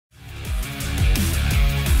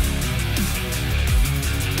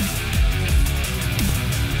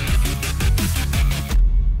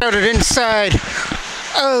Started inside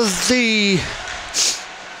of the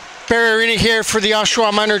Barrie Arena here for the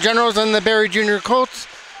Oshawa Minor Generals and the Barrie Junior Colts.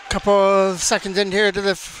 Couple of seconds in here to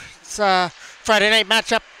the Friday night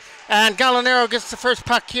matchup. And Gallinaro gets the first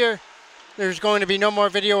puck here. There's going to be no more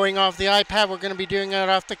videoing off the iPad. We're going to be doing it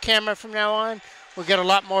off the camera from now on. We'll get a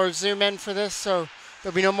lot more zoom in for this, so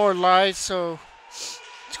there'll be no more live. So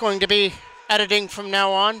it's going to be editing from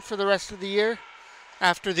now on for the rest of the year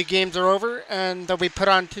after the games are over, and they'll be put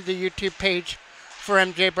onto the YouTube page for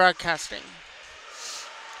MJ Broadcasting.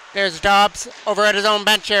 There's Dobbs over at his own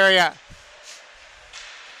bench area.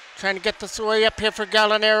 Trying to get this way up here for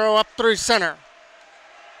Gallinaro up through center.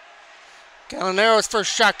 Gallinaro's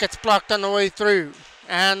first shot gets blocked on the way through,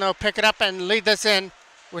 and they'll pick it up and lead this in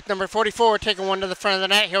with number 44 taking one to the front of the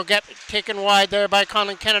net. He'll get taken wide there by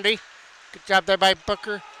Colin Kennedy. Good job there by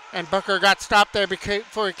Booker, and Booker got stopped there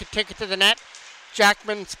before he could take it to the net.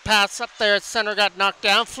 Jackman's pass up there at center got knocked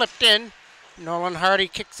down, flipped in. Nolan Hardy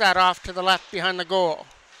kicks that off to the left behind the goal.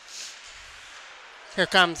 Here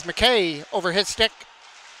comes McKay over his stick.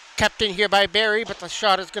 Kept in here by Barrie, but the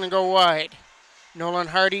shot is going to go wide. Nolan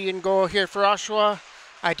Hardy in goal here for Oshawa.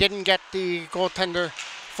 I didn't get the goaltender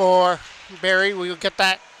for Barrie. We'll get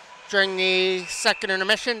that during the second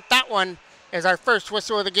intermission. That one is our first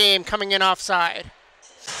whistle of the game coming in offside.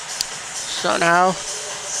 So now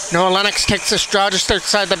Noah Lennox takes this draw just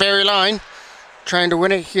outside the Barrie line. Trying to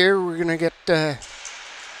win it here. We're going to get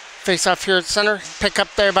face off here at center. Pick up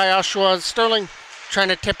there by Oshawa's Sterling. Trying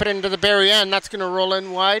to tip it into the Barrie end. That's going to roll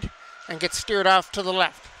in wide and get steered off to the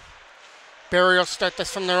left. Barrie will start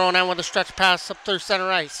this from their own end with a stretch pass up through center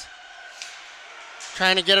ice.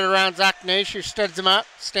 Trying to get it around Zach Naish, who stands him up.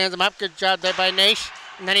 Good job there by Naish.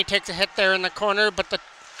 And then he takes a hit there in the corner, but the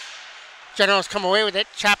Generals come away with it.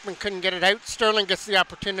 Chapman couldn't get it out. Sterling gets the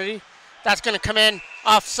opportunity. That's going to come in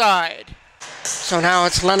offside. So now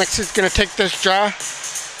it's Lennox who's going to take this draw.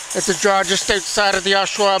 It's a draw just outside of the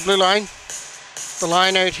Oshawa blue line. The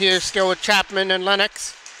line out here still with Chapman and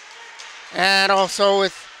Lennox. And also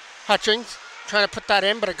with Hutchings. Trying to put that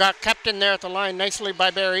in, but it got kept in there at the line nicely by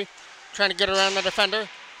Barrie. Trying to get around the defender.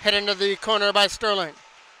 Hit into the corner by Sterling.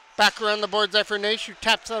 Back around the boards there for Naish, who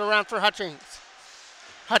taps that around for Hutchings.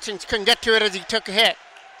 Hutchings couldn't get to it as he took a hit.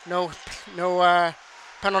 No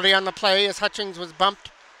penalty on the play as Hutchings was bumped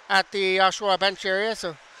at the Oshawa bench area,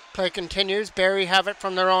 so play continues. Barrie have it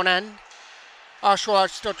from their own end. Oshawa are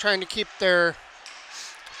still trying to keep their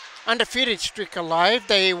undefeated streak alive.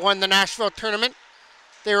 They won the Nashville tournament.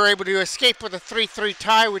 They were able to escape with a 3-3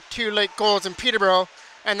 tie with 2 late goals in Peterborough,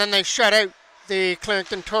 and then they shut out the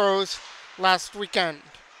Clarington Toros last weekend.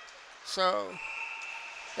 So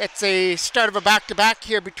it's a start of a back-to-back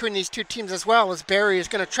here between these two teams, as well as Barrie is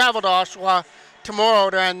going to travel to Oshawa tomorrow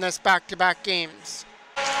to end this back-to-back games.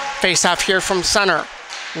 Face off here from center.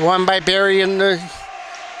 Won by Barrie in the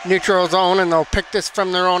neutral zone, and they'll pick this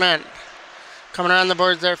from their own end. Coming around the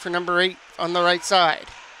boards there for number 8 on the right side.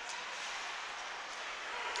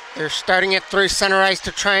 They're starting it through center ice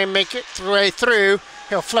to try and make it through.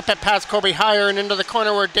 He'll flip it past Kobe Hire and into the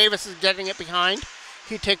corner where Davis is getting it behind.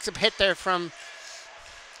 He takes a hit there from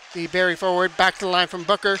the Barrie forward. Back to the line from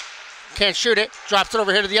Booker. Can't shoot it. Drops it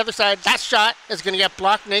over here to the other side. That shot is going to get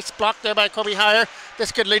blocked. Nice block there by Kobe Hire.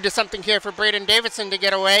 This could lead to something here for Braden Davison to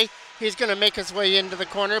get away. He's going to make his way into the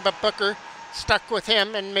corner, but Booker stuck with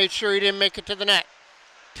him and made sure he didn't make it to the net.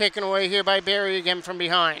 Taken away here by Barrie again from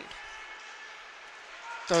behind.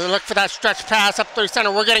 So they look for that stretch pass up through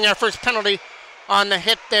center. We're getting our first penalty on the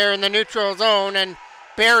hit there in the neutral zone, and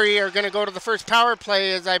Barrie are going to go to the first power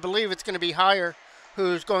play, as I believe it's going to be Hire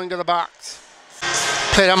who's going to the box.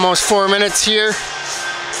 Played almost 4 minutes here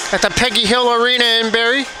at the Peggy Hill Arena in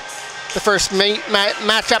Barrie. The first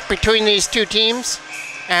matchup between these two teams,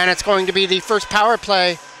 and it's going to be the first power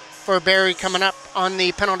play for Barrie coming up on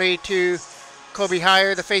the penalty to Kobe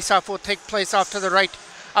Hire. The face-off will take place off to the right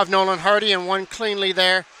of Nolan Hardy, and one cleanly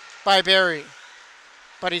there by Barrie.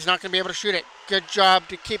 But he's not going to be able to shoot it. Good job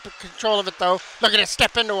to keep control of it, though. Look at it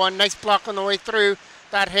step into one. Nice block on the way through.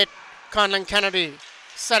 That hit Conlon Kennedy.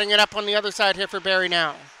 Setting it up on the other side here for Barrie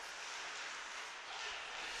now.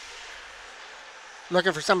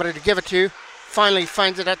 Looking for somebody to give it to. Finally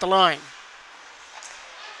finds it at the line.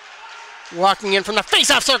 Walking in from the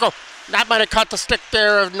face-off circle. That might have caught the stick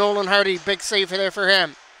there of Nolan Hardy. Big save there for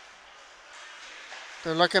him.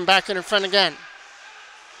 They're looking back in front again.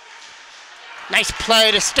 Nice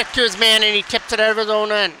play to stick to his man, and he tips it out of his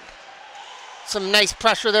own end. Some nice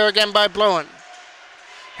pressure there again by Blowen.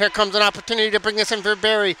 Here comes an opportunity to bring this in for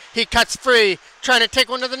Barrie. He cuts free, trying to take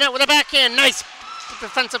one to the net with a backhand. Nice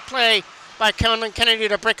defensive play by Conlon Kennedy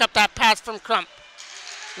to break up that pass from Crump.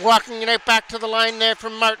 Walking it out back to the line there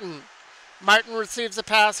from Martin. Martin receives the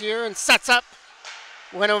pass here and sets up.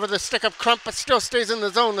 Went over the stick of Crump, but still stays in the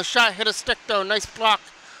zone. The shot hit a stick though. Nice block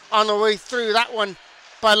on the way through. That one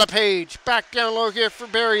by LePage. Back down low here for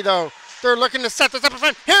Barrie though. They're looking to set this up in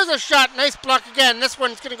front. Here's a shot. Nice block again. This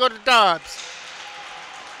one's going to go to Dobbs.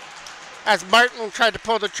 As Martin tried to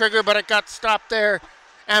pull the trigger, but it got stopped there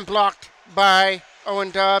and blocked by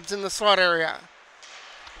Owen Dobbs in the slot area.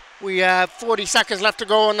 We have 40 seconds left to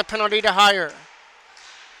go on the penalty to hire.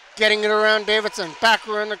 Getting it around Davidson. Back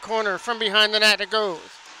around the corner. From behind the net it goes.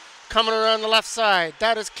 Coming around the left side.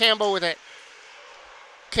 That is Campbell with it.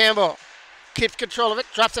 Campbell keeps control of it.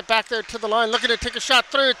 Drops it back there to the line. Looking to take a shot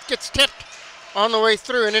through. It gets tipped on the way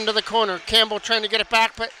through and into the corner. Campbell trying to get it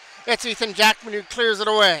back, but it's Ethan Jackman who clears it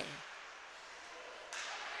away.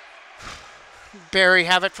 Barrie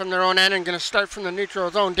have it from their own end and going to start from the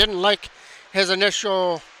neutral zone. Didn't like his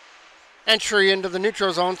initial entry into the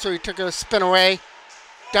neutral zone, so he took a spin away.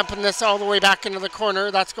 Dumping this all the way back into the corner.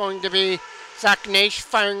 That's going to be Zach Naish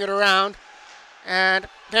firing it around. And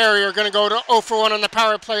Barrie are going to go to 0 for 1 on the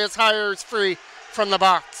power play as Hire is free from the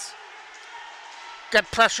box. Good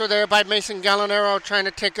pressure there by Mason Gallinaro trying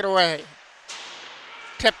to take it away.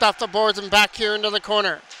 Tipped off the boards and back here into the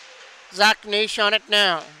corner. Zach Naish on it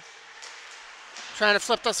now. Trying to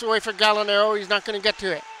flip this away for Gallinaro. He's not going to get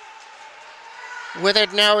to it. With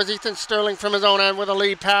it now is Ethan Sterling from his own end with a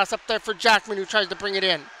lead pass up there for Jackman who tries to bring it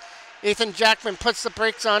in. Ethan Jackman puts the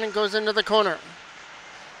brakes on and goes into the corner.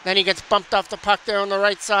 Then he gets bumped off the puck there on the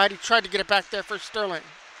right side. He tried to get it back there for Sterling.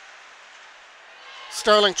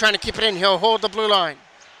 Sterling trying to keep it in. He'll hold the blue line.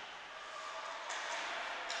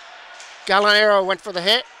 Gallinaro went for the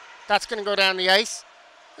hit. That's going to go down the ice.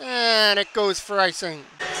 And it goes for icing.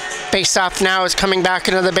 Face-off now is coming back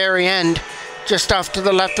into the Barrie end. Just off to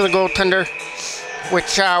the left of the goaltender,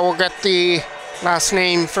 which will get the last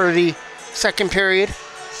name for the second period.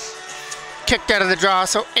 Kicked out of the draw,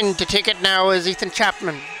 so in to take it now is Ethan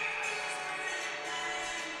Chapman.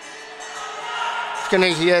 He's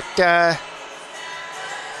going to get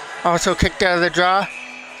also kicked out of the draw.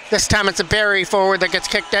 This time it's a Barrie forward that gets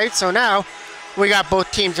kicked out, so now we got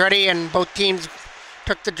both teams ready and both teams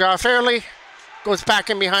took the draw fairly. Goes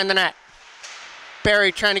back in behind the net.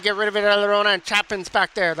 Barrie trying to get rid of it out of their own end. Chapman's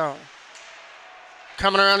back there though.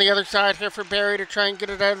 Coming around the other side here for Barrie to try and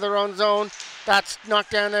get it out of their own zone. That's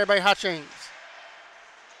knocked down there by Hutchings.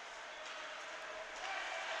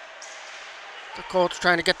 The Colts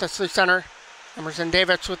trying to get this through center. Emerson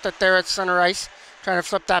Davis with it there at center ice. Trying to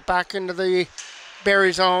flip that back into the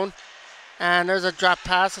Barrie zone. And there's a drop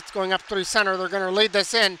pass. It's going up through center. They're going to lead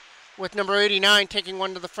this in with number 89 taking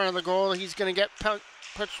one to the front of the goal. He's going to get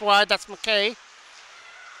pushed wide. That's McKay.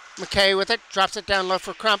 McKay with it, drops it down low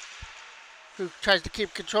for Crump, who tries to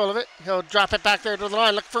keep control of it. He'll drop it back there to the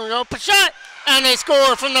line, look for an open shot, and they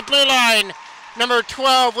score from the blue line. Number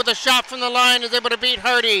 12 with a shot from the line is able to beat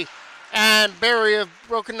Hardy. And Barrie have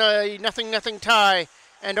broken a 0-0 tie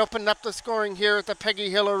and opened up the scoring here at the Peggy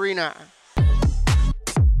Hill Arena.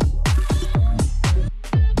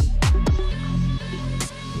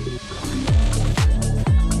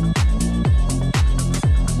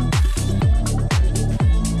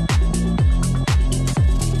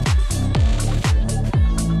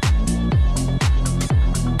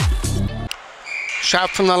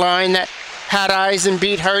 Shot from the line that had eyes and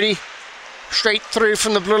beat Hardy straight through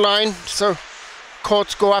from the blue line. So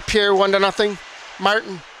Colts go up here 1-0.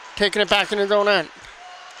 Martin taking it back in his own end.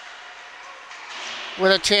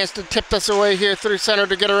 With a chance to tip this away here through center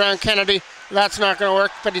to get around Kennedy. That's not going to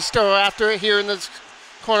work, but he's still after it here in this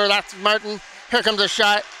corner. That's Martin. Here comes a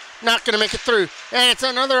shot. Not going to make it through. And it's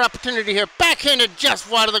another opportunity here. Backhanded just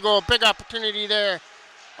wide of the goal. Big opportunity there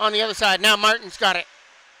on the other side. Now Martin's got it.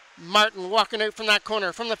 Martin walking out from that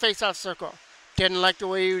corner, from the face-off circle. Didn't like the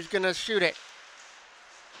way he was going to shoot it.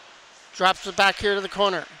 Drops it back here to the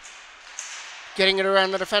corner. Getting it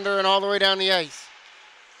around the defender and all the way down the ice.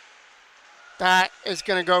 That is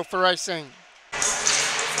going to go for icing.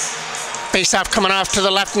 Face-off coming off to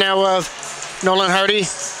the left now of Nolan Hardy.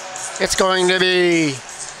 It's going to be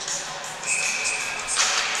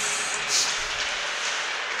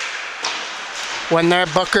one there.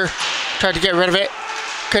 Booker tried to get rid of it.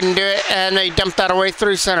 Couldn't do it, and they dumped that away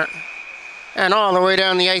through center. And all the way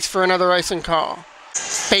down the ice for another icing call.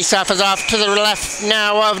 Face-off is off to the left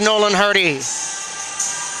now of Nolan Hardy.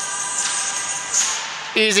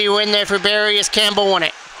 Easy win there for Barrie as Campbell won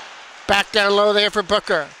it. Back down low there for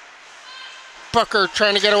Booker. Booker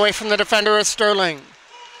trying to get away from the defender of Sterling.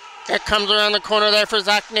 It comes around the corner there for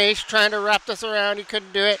Zach Naish, trying to wrap this around. He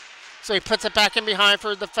couldn't do it, so he puts it back in behind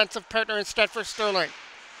for a defensive partner instead for Sterling.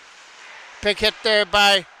 Big hit there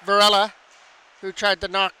by Varela, who tried to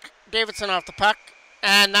knock Davidson off the puck.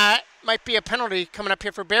 And that might be a penalty coming up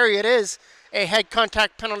here for Barrie. It is a head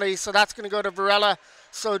contact penalty, so that's going to go to Varela.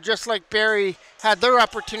 So just like Barrie had their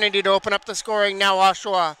opportunity to open up the scoring, now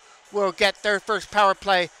Oshawa will get their first power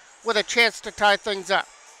play with a chance to tie things up.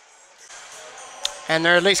 And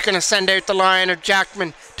they're at least going to send out the line of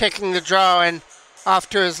Jackman taking the draw, and off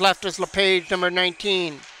to his left is LePage, number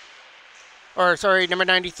 19. Or sorry, number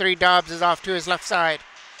 93, Dobbs, is off to his left side.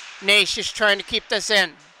 Naish is trying to keep this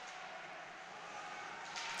in.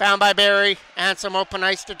 Found by Barrie, and some open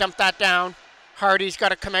ice to dump that down. Hardy's got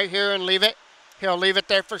to come out here and leave it. He'll leave it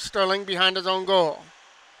there for Sterling behind his own goal.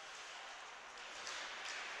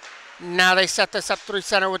 Now they set this up through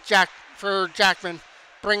center with Jackman.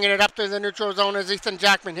 Bringing it up to the neutral zone is Ethan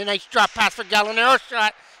Jackman. A nice drop pass for Gallinaro.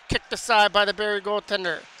 Shot kicked aside by the Barrie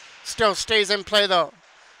goaltender. Still stays in play though.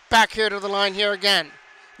 Back here to the line here again.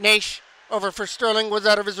 Naish over for Sterling, was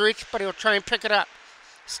out of his reach, but he'll try and pick it up.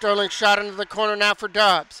 Sterling shot into the corner now for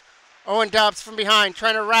Dobbs. Owen Dobbs from behind,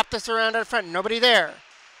 trying to wrap this around out front. Nobody there.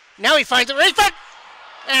 Now he finds it right front.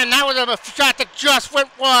 And that was a shot that just went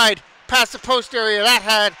wide past the post area. That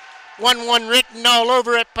had 1-1 written all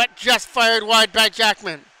over it, but just fired wide by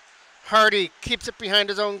Jackman. Hardy keeps it behind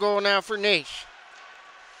his own goal now for Naish.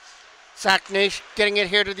 Zach Naish getting it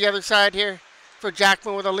here to the other side here for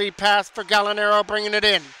Jackman with a lead pass for Gallinaro, bringing it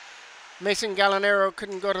in. Mason Gallinaro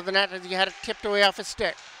couldn't go to the net as he had it tipped away off his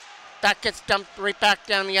stick. That gets dumped right back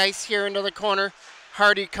down the ice here into the corner.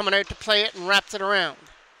 Hardy coming out to play it and wraps it around.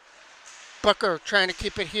 Booker trying to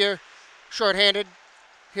keep it here, shorthanded.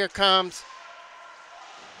 Here comes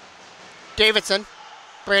Davidson.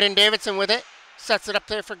 Braden Davidson with it. Sets it up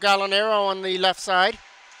there for Gallinaro on the left side.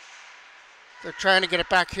 They're trying to get it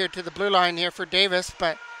back here to the blue line here for Davis,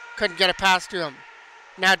 but couldn't get it past to him.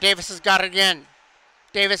 Now Davis has got it again.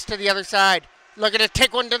 Davis to the other side. Looking to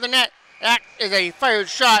take one to the net. That is a fired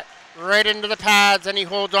shot right into the pads, and he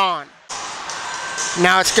holds on.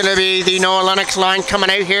 Now it's going to be the Noah Lennox line coming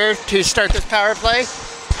out here to start this power play.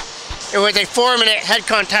 It was a 4-minute head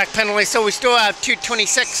contact penalty, so we still have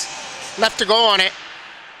 2:26 left to go on it.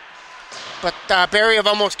 But Barrie have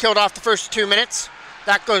almost killed off the first 2 minutes.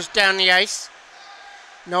 That goes down the ice.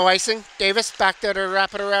 No icing. Davis back there to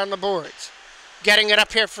wrap it around the boards. Getting it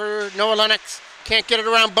up here for Noah Lennox. Can't get it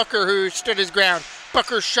around Booker, who stood his ground.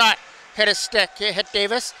 Booker's shot hit his stick. It hit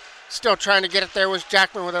Davis. Still trying to get it there was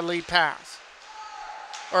Jackman with a lead pass.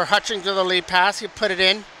 Or Hutchings with a lead pass. He put it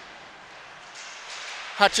in.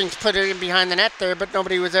 Hutchings put it in behind the net there, but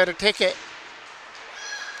nobody was there to take it.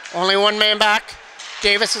 Only one man back.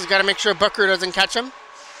 Davis has got to make sure Booker doesn't catch him.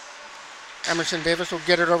 Emerson Davis will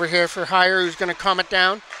get it over here for Hire, who's going to calm it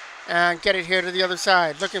down and get it here to the other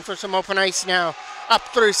side. Looking for some open ice now. Up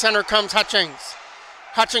through center comes Hutchings.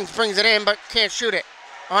 Hutchings brings it in but can't shoot it.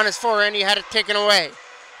 On his forehand, he had it taken away.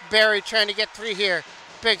 Barrie trying to get three here.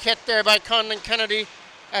 Big hit there by Conlon Kennedy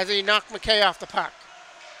as he knocked McKay off the puck.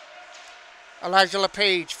 Elijah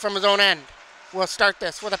LePage from his own end will start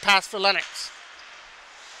this with a pass for Lennox.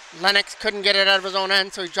 Lennox couldn't get it out of his own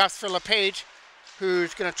end, so he drops for LePage,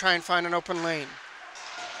 who's going to try and find an open lane.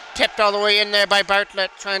 Tipped all the way in there by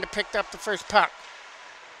Bartlett, trying to pick up the first puck.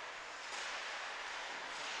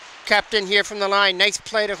 Kept in here from the line. Nice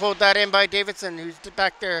play to hold that in by Davidson, who's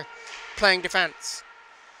back there playing defense.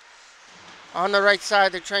 On the right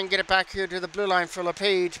side, they're trying to get it back here to the blue line for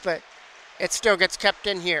LePage, but it still gets kept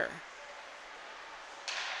in here.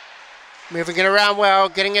 Moving it around well,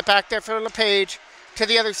 getting it back there for LePage. To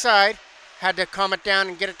the other side, had to calm it down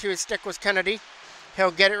and get it to his stick was Kennedy.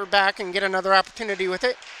 He'll get it back and get another opportunity with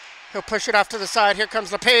it. He'll push it off to the side. Here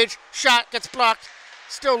comes LePage. Shot gets blocked.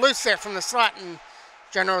 Still loose there from the slot, and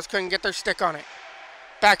Generals couldn't get their stick on it.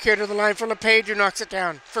 Back here to the line for LePage, who knocks it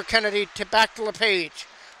down. For Kennedy to back to LePage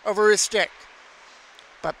over his stick.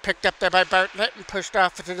 But picked up there by Bartlett and pushed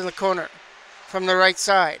off into the corner from the right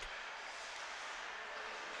side.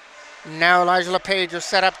 Now Elijah LePage will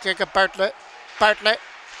set up Jacob Bartlett. Bartlett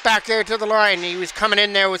back there to the line. He was coming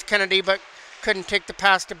in there with Kennedy, but couldn't take the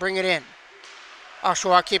pass to bring it in.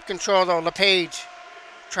 Oshawa keep control though. LePage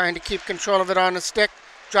trying to keep control of it on the stick.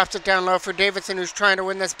 Drops it down low for Davidson, who's trying to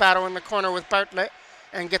win this battle in the corner with Bartlett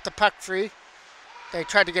and get the puck free. They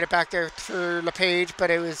tried to get it back there for LePage, but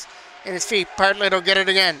it was in his feet. Bartlett will get it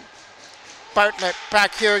again. Bartlett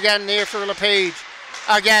back here again, near for LePage.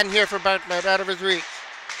 Again here for Bartlett, out of his reach.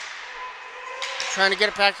 Trying to get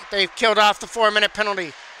it back. They've killed off the 4-minute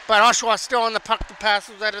penalty. But Oshawa still on the puck. The pass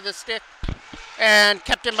was out of the stick. And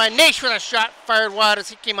kept in by Naish with a shot. Fired wide as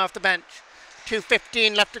he came off the bench.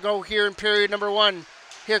 2:15 left to go here in period number 1.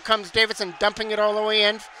 Here comes Davidson dumping it all the way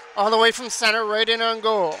in. All the way from center, right in on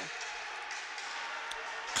goal.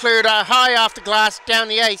 cleared high off the glass, down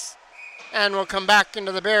the ice, and will come back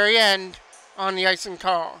into the Barrie end on the icing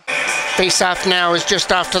call. Face-off now is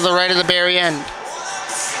just off to the right of the Barrie end.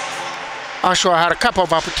 Oshawa had a couple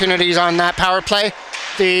of opportunities on that power play.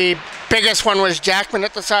 The biggest one was Jackman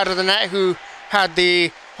at the side of the net, who had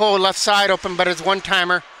the whole left side open, but his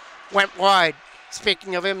one-timer went wide.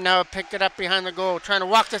 Speaking of him, now picked it up behind the goal. Trying to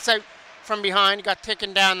walk this out from behind, got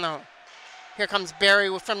taken down though. Here comes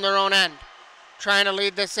Barrie from their own end. Trying to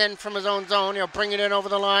lead this in from his own zone. He'll bring it in over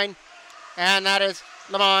the line. And that is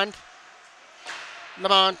Lamond.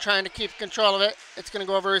 Lamond trying to keep control of it. It's going to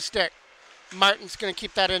go over his stick. Martin's going to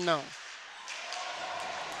keep that in though.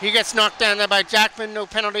 He gets knocked down there by Jackman, no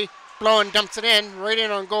penalty. Blowen dumps it in, right in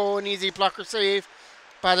on goal. An easy blocker save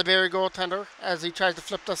by the Barrie goaltender as he tries to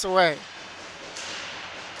flip this away.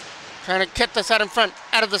 Trying to kick this out in front,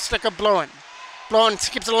 out of the stick of Blowen.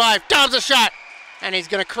 Blowen keeps it alive, downs a shot, and he's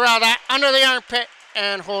going to corral that under the armpit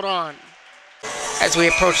and hold on. As we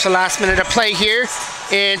approach the last minute of play here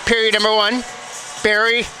in period number 1,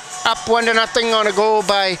 Barrie up 1-0 on a goal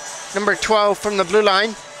by number 12 from the blue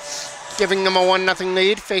line, giving them a 1-0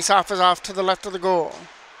 lead. Face-off is off to the left of the goal.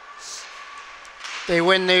 They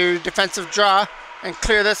win the defensive draw and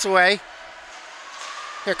clear this away.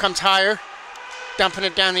 Here comes Higher, dumping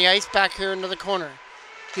it down the ice, back here into the corner.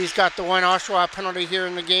 He's got the one Oshawa penalty here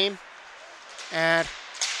in the game. And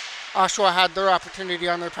Oshawa had their opportunity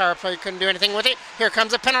on their power play, couldn't do anything with it. Here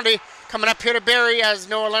comes a penalty coming up here to Barrie as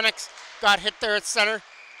Noah Lennox got hit there at center.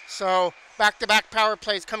 So back-to-back power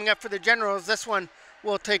plays coming up for the Generals. This one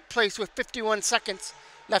will take place with 51 seconds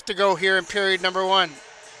left to go here in period number 1.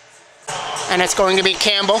 And it's going to be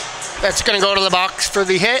Campbell that's going to go to the box for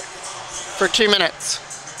the hit for 2 minutes.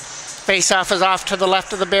 Face-off is off to the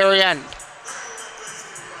left of the Barrie end.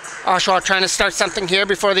 Oshawa trying to start something here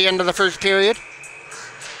before the end of the first period.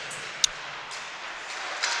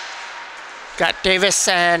 Got Davis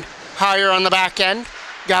and Higher on the back end.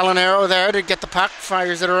 Gallinaro there to get the puck,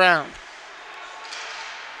 fires it around.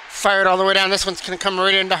 Fired all the way down. This one's going to come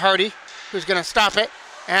right into Hardy, who's going to stop it.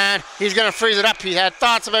 And he's going to freeze it up. He had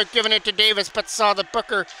thoughts about giving it to Davis, but saw that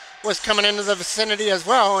Booker was coming into the vicinity as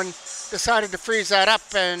well and decided to freeze that up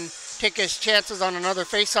and take his chances on another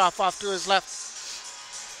face-off off to his left.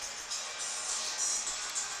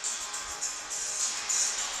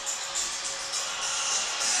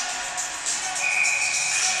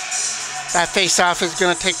 That face-off is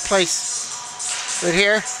going to take place right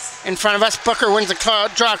here in front of us. Booker wins the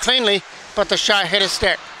draw cleanly, but the shot hit his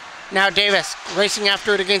stick. Now Davis racing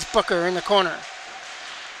after it against Booker in the corner.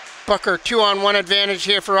 Booker 2-on-1 advantage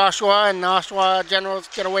here for Oshawa, and the Oshawa Generals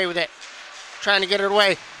get away with it. Trying to get it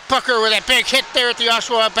away. Booker with a big hit there at the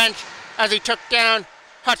Oshawa bench as he took down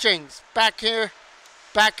Hutchings. Back here,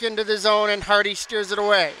 back into the zone, and Hardy steers it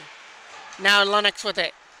away. Now Lennox with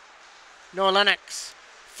it. Noah Lennox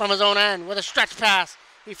from his own end with a stretch pass.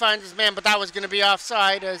 He finds his man, but that was going to be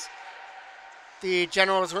offside as the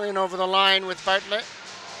Generals were in over the line with Bartlett.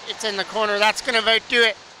 It's in the corner. That's going to about do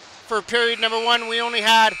it for period number 1. We only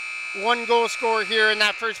had one goal scorer here in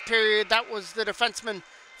that first period. That was the defenseman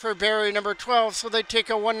for Barrie, number 12. So they take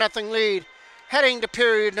a 1-0 lead heading to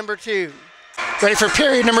period number 2. Ready for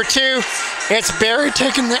period number 2. It's Barrie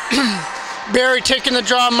taking the Barrie taking the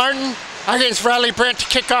draw. Martin against Riley Brent to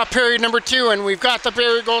kick off period number 2. And we've got the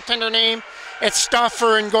Barrie goaltender name. It's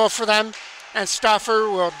Stauffer in goal for them. And Stauffer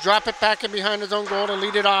will drop it back in behind his own goal to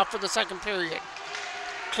lead it off for the second period.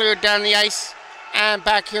 Cleared down the ice and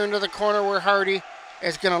back here into the corner where Hardy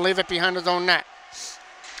is going to leave it behind his own net.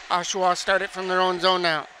 Oshawa start it from their own zone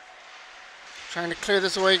now. Trying to clear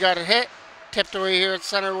this away, got it hit. Tipped away here at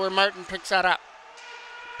center where Martin picks that up.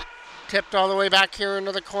 Tipped all the way back here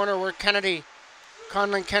into the corner where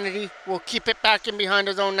Conlon Kennedy will keep it back in behind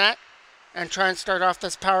his own net and try and start off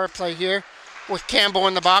this power play here with Campbell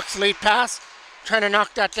in the box. Lead pass. Trying to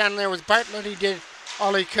knock that down there was Bartlett. He did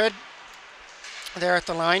all he could there at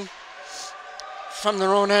the line. From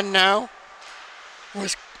their own end now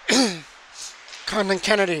was Conlon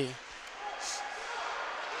Kennedy.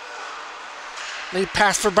 Lead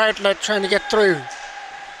pass for Bartlett trying to get through.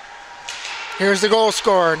 Here's the goal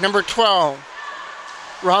scorer, number 12.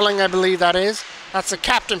 Rawling, I believe that is. That's the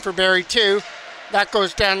captain for Barrie too. That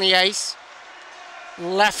goes down the ice.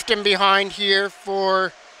 Left him behind here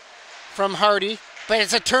from Hardy. But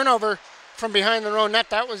it's a turnover from behind their own net.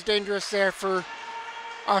 That was dangerous there for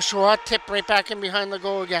Oshawa. Tip right back in behind the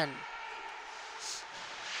goal again.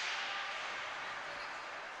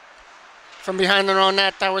 From behind their own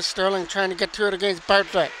net, that was Sterling trying to get to it against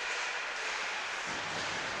Bartlett.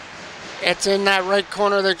 It's in that right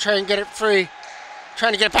corner. They're trying to get it free.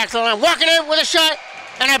 Trying to get it back to the line. Walking in with a shot.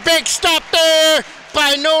 And a big stop there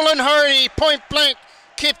by Nolan Hardy. Point blank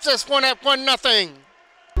keeps this one at 1-0.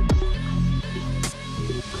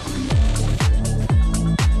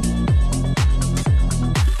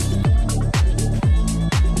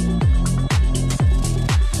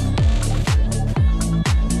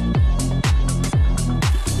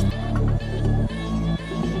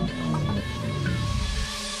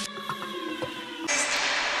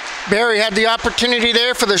 Barrie had the opportunity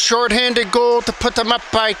there for the short-handed goal to put them up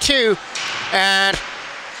by 2, and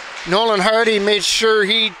Nolan Hardy made sure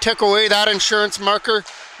he took away that insurance marker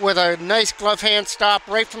with a nice glove hand stop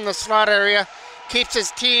right from the slot area. Keeps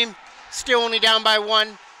his team still only down by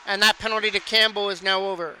 1, and that penalty to Campbell is now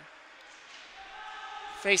over.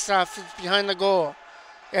 Face-off is behind the goal.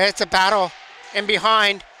 It's a battle in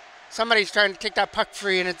behind. Somebody's trying to take that puck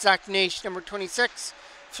free, and it's Zach Naish, number 26.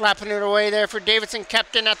 Flapping it away there for Davidson,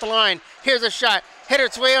 kept in at the line. Here's a shot. Hit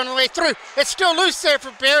its way on the way through. It's still loose there for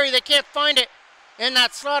Barrie. They can't find it in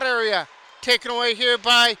that slot area. Taken away here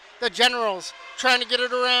by the Generals. Trying to get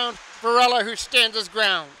it around Varela, who stands his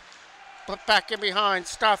ground. But back in behind,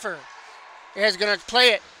 Stauffer is going to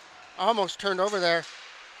play it. Almost turned over there.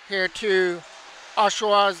 Here to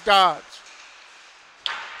Oshawa's Dodge.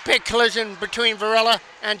 Big collision between Varela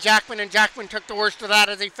and Jackman took the worst of that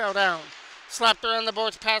as he fell down. Slapped around the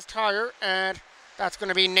boards past Higher, and that's going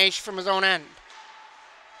to be Naish from his own end.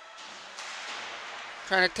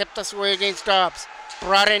 Trying to tip this away against Dobbs.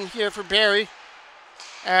 Brought in here for Barrie,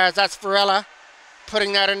 as that's Varela.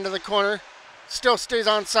 Putting that into the corner. Still stays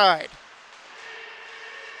onside.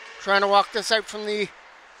 Trying to walk this out from the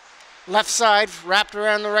left side. Wrapped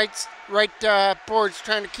around the right boards,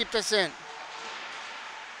 trying to keep this in.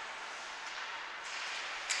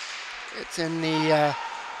 It's in the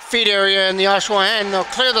feet area in the Oshawa end. They'll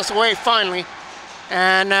clear this away finally.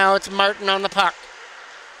 And now it's Martin on the puck.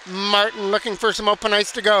 Martin looking for some open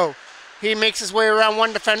ice to go. He makes his way around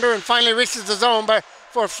one defender and finally reaches the zone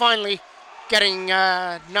before finally getting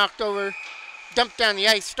knocked over, dumped down the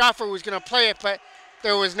ice. Stauffer was going to play it, but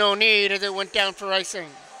there was no need as it went down for icing.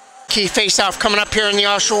 Key face-off coming up here in the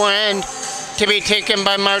Oshawa end to be taken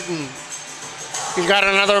by Martin. He's got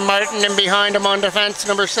another Martin in behind him on defense,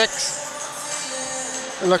 number 6.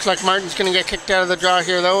 It looks like Martin's going to get kicked out of the draw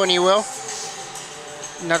here, though, and he will.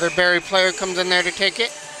 Another Barrie player comes in there to take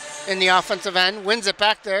it in the offensive end. Wins it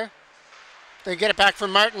back there. They get it back for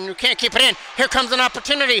Martin, who can't keep it in. Here comes an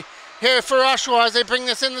opportunity here for Oshawa as they bring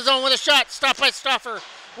this in the zone with a shot. Stopped by Stauffer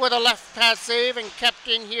with a left pass save and kept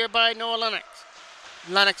in here by Noah Lennox.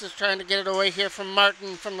 Lennox is trying to get it away here from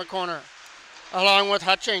Martin from the corner, along with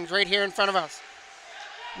Hutchings right here in front of us.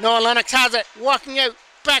 Noah Lennox has it, walking out,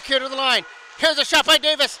 back here to the line. Here's a shot by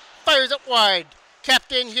Davis, fires it wide.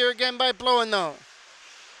 Kept in here again by Blowen though.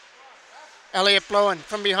 Elliot Blowen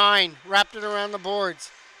from behind, wrapped it around the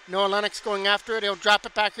boards. Noah Lennox going after it, he'll drop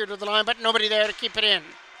it back here to the line, but nobody there to keep it in.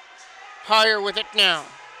 Higher with it now.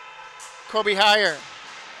 Kobe Higher,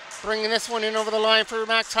 bringing this one in over the line for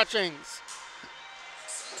Max Hutchings.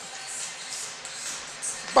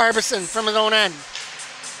 Barbison from his own end.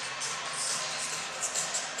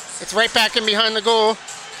 It's right back in behind the goal.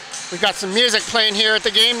 We've got some music playing here at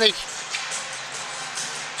the game.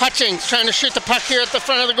 Hutchings trying to shoot the puck here at the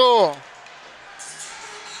front of the goal.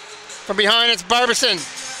 From behind, it's Barbison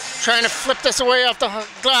trying to flip this away off the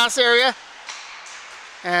glass area.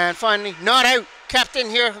 And finally, not out. Kept in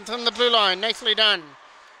here from the blue line. Nicely done.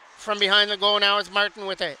 From behind the goal now is Martin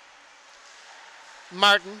with it.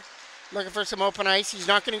 Martin looking for some open ice. He's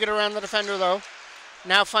not going to get around the defender, though.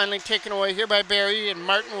 Now finally taken away here by Barrie, and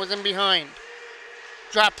Martin was in behind.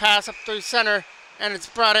 Drop pass up through center, and it's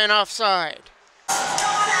brought in offside.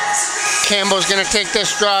 Campbell's going to take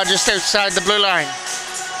this draw just outside the blue line.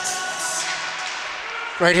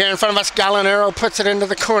 Right here in front of us, Gallinaro puts it into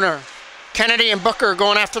the corner. Kennedy and Booker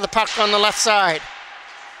going after the puck on the left side.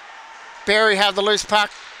 Barrie have the loose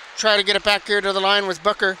puck. Try to get it back here to the line was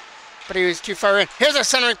Booker, but he was too far in. Here's a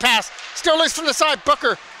centering pass. Still loose from the side.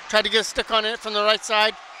 Booker tried to get a stick on it from the right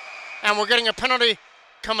side. And we're getting a penalty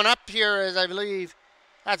coming up here, as I believe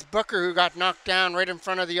that's Booker who got knocked down right in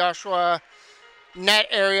front of the Oshawa net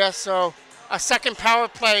area. So a second power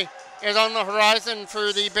play is on the horizon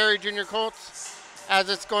for the Barrie Junior Colts, as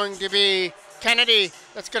it's going to be Kennedy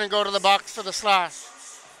that's going to go to the box for the slash.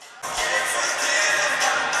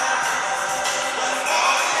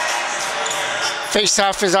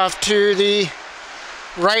 Face-off is off to the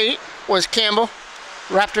right was Campbell.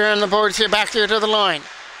 Wrapped around the boards here, back here to the line.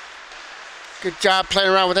 Good job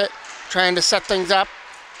playing around with it, trying to set things up.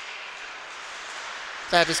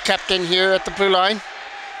 That is kept in here at the blue line.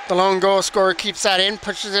 The lone goal scorer keeps that in,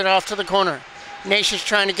 pushes it off to the corner. Naish is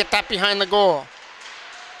trying to get that behind the goal.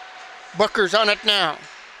 Booker's on it now.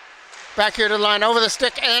 Back here to the line, over the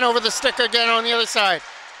stick, and over the stick again on the other side.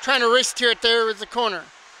 Trying to race to it there with the corner.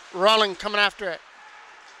 Rawling coming after it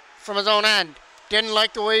from his own end. Didn't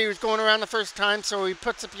like the way he was going around the first time, so he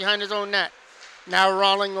puts it behind his own net. Now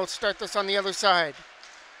Rawling will start this on the other side.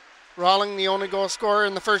 Rawling, the only goal scorer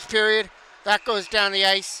in the first period. That goes down the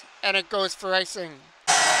ice, and it goes for icing.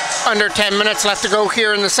 Under 10 minutes left to go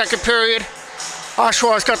here in the second period.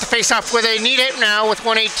 Oshawa's got the face-off where they need it now with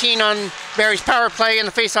 1:18 on Barrie's power play and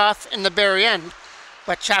the face-off in the Barrie end.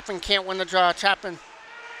 But Chapman can't win the draw. Chapman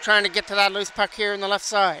trying to get to that loose puck here in the left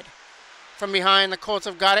side. From behind, the Colts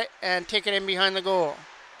have got it and take it in behind the goal.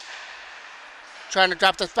 Trying to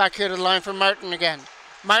drop this back here to the line for Martin again.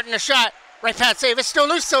 Martin a shot. Right pad save. It's still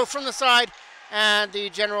loose though from the side. And the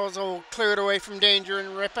Generals will clear it away from danger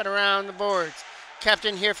and rip it around the boards. Kept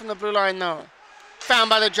in here from the blue line though. Found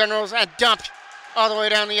by the Generals and dumped all the way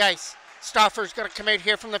down the ice. Stauffer's got to come out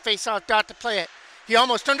here from the face-off dot to play it. He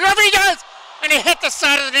almost turned it over. He does! And he hit the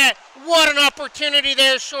side of the net. What an opportunity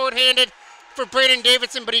there, short-handed for Braden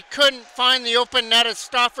Davidson, but he couldn't find the open net as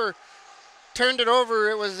Stauffer turned it over.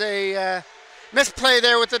 It was a misplay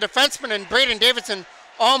there with the defenseman, and Braden Davidson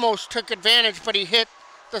almost took advantage, but he hit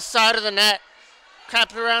the side of the net.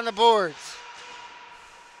 Capped around the boards.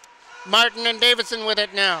 Martin and Davidson with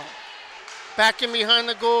it now. Back in behind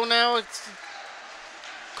the goal now. It's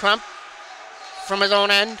Crump from his own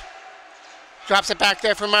end. Drops it back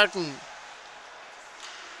there for Martin.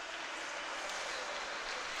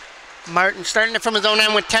 Martin starting it from his own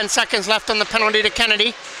end with 10 seconds left on the penalty to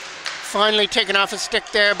Kennedy. Finally taken off his stick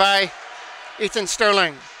there by Ethan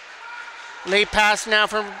Sterling. Late pass now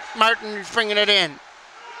for Martin, who's bringing it in.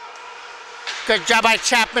 Good job by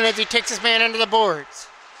Chapman as he takes his man into the boards.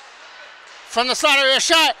 From the slot area,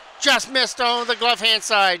 shot just missed on the glove hand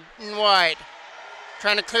side and wide.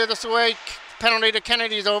 Trying to clear this away. Penalty to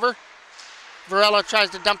Kennedy is over. Varela tries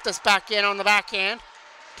to dump this back in on the backhand.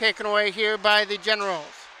 Taken away here by the Generals.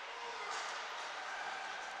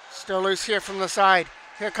 Still loose here from the side.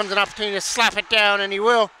 Here comes an opportunity to slap it down, and he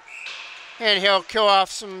will. And he'll kill off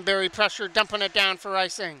some Barrie pressure, dumping it down for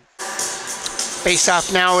icing.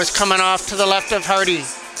 Face-off now is coming off to the left of Hardy.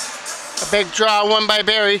 A big draw won by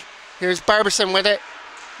Barrie. Here's Barbison with it.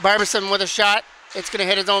 Barbison with a shot. It's going to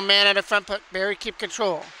hit his own man at the front, but Barrie keep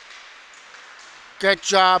control. Good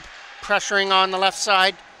job pressuring on the left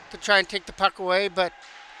side to try and take the puck away, but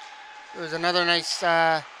it was another nice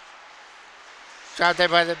job there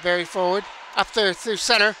by the Barrie forward. Up there through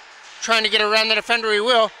center, trying to get around the defender, he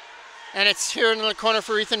will. And it's here in the corner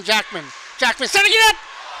for Ethan Jackman. Jackman setting it up!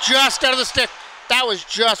 Just out of the stick. That was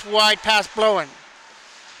just wide past blowing.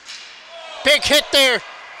 Big hit there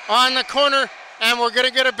on the corner, and we're going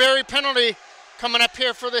to get a Barrie penalty coming up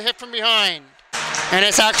here for the hit from behind. And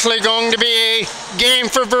it's actually going to be a game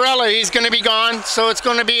for Varela. He's going to be gone, so it's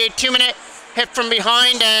going to be a 2-minute hit from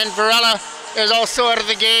behind, and Varela is also out of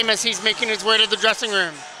the game as he's making his way to the dressing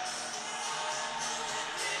room.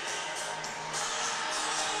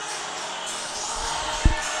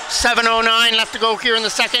 .709 left to go here in the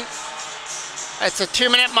second. It's a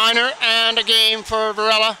 2-minute minor and a game for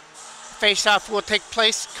Varela. Face-off will take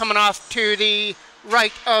place coming off to the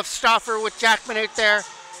right of Stauffer with Jackman out there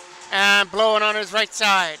and blowing on his right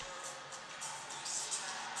side.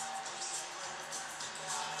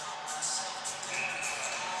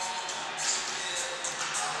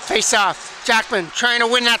 Face-off, Jackman trying to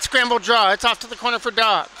win that scramble draw. It's off to the corner for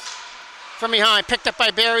Dobbs. From behind, picked up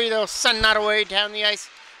by Barrie. They'll send that away down the ice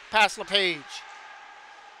past LePage.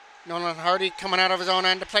 Nolan Hardy coming out of his own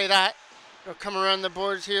end to play that. They'll come around the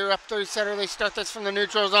boards here up through center. They start this from the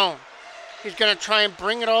neutral zone. He's going to try and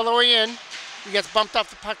bring it all the way in. He gets bumped off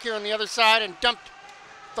the puck here on the other side and dumped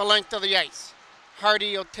the length of the ice.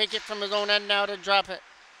 Hardy will take it from his own end now to drop it.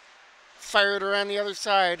 Fire it around the other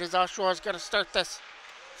side as Oshawa's got to start this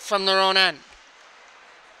from their own end.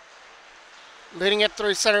 Leading it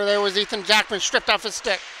through center there was Ethan Jackman, stripped off his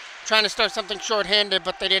stick. Trying to start something short-handed,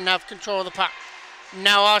 but they didn't have control of the puck.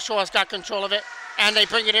 Now Oshawa's got control of it, and they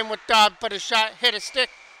bring it in with Dobbs, but his shot hit his stick,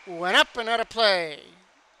 went up and out of play.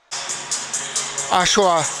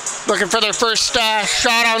 Oshawa looking for their first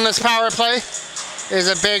shot on this power play. Is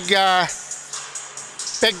a big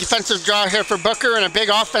defensive draw here for Booker and a big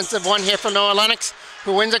offensive one here for Noah Lennox,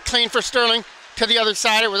 who wins it clean for Sterling to the other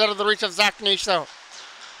side. It was out of the reach of Zach Naish though.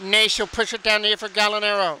 Naish will push it down here for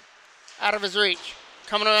Gallinaro. Out of his reach.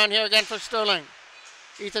 Coming around here again for Sterling.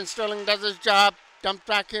 Ethan Sterling does his job. Dumped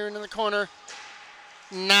back here into the corner.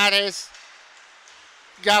 And that is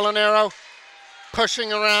Gallinaro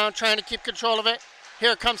pushing around, trying to keep control of it.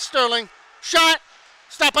 Here comes Sterling. Shot!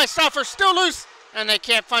 Stopped by Stauffer, still loose. And they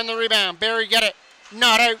can't find the rebound. Barrie get it.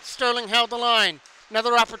 Not out. Sterling held the line.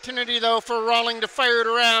 Another opportunity, though, for Rawling to fire it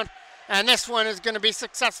around. And this one is going to be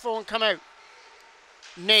successful and come out.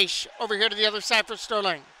 Naish over here to the other side for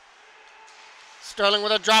Sterling. Sterling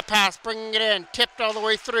with a drop pass, bringing it in. Tipped all the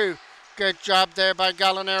way through. Good job there by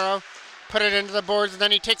Gallinaro. Put it into the boards, and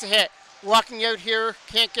then he takes a hit. Walking out here,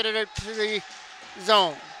 can't get it out to the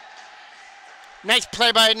zone. Nice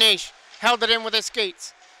play by Naish. Held it in with his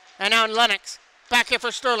skates. And now Lennox. Back here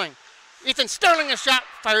for Sterling. Ethan Sterling a shot.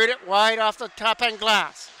 Fired it wide off the top end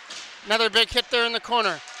glass. Another big hit there in the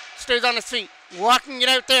corner. Stays on his feet. Walking it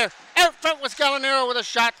out there. Out front was Gallinaro with a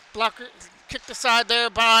shot. Blocker kicked aside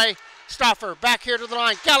there by Stauffer. Back here to the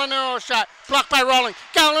line. Gallinaro a shot. Blocked by Rawling.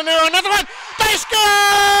 Gallinaro another one. They score!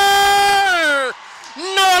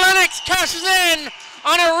 Noah Lennox cashes in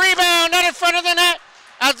on a rebound out in front of the net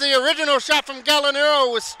as the original shot from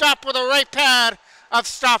Gallinaro was stopped with a right pad of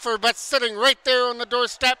Stauffer, but sitting right there on the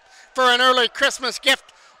doorstep for an early Christmas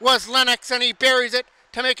gift was Lennox, and he buries it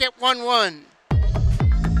to make it 1-1.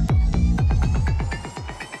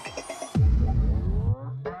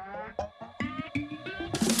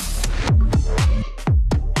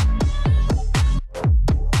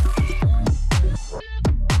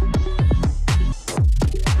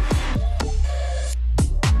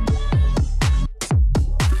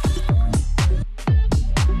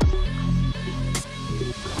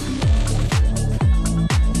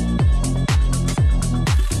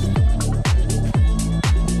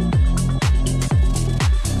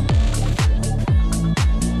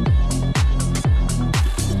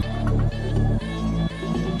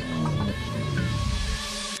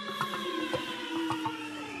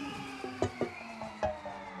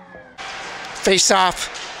 Face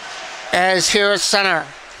off as here at center.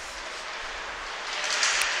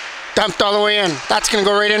 Dumped all the way in. That's going to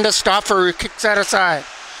go right into Stauffer, who kicks that aside.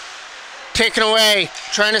 Taken away.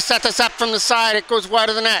 Trying to set this up from the side. It goes wide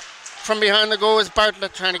of the net. From behind the goal is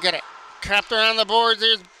Bartlett trying to get it. Capped around the boards.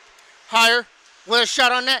 There's Higher with a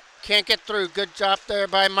shot on net. Can't get through. Good job there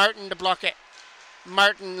by Martin to block it.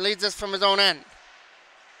 Martin leads us from his own end.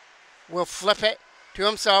 Will flip it to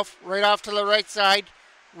himself right off to the right side.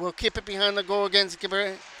 We'll keep it behind the goal against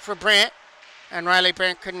for Brandt. And Riley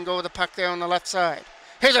Brandt couldn't go with the puck there on the left side.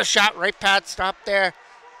 Here's a shot, right pad stopped there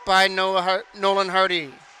by Nolan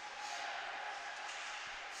Hardy.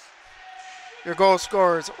 Your goal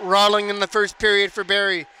scorers. Rawling in the first period for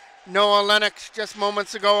Barrie. Noah Lennox just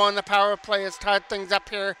moments ago on the power play has tied things up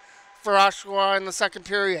here for Oshawa in the second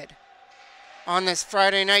period. On this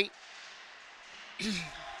Friday night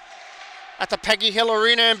at the Peggy Hill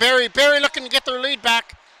Arena in Barrie. Barrie looking to get their lead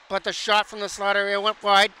back, but the shot from the slot area went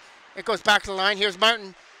wide. It goes back to the line. Here's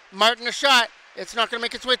Martin. Martin a shot. It's not going to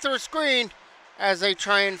make its way through a screen as they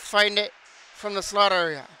try and find it from the slot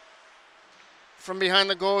area. From behind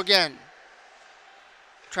the goal again.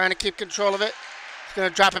 Trying to keep control of it. He's going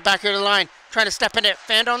to drop it back here to the line. Trying to step in it.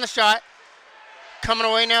 Fanned on the shot. Coming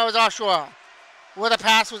away now is Oshawa. With a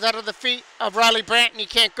pass was out of the feet of Riley Brandt, and he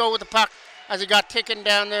can't go with the puck as he got taken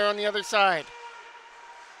down there on the other side.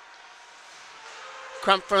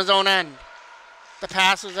 Crump from his own end. The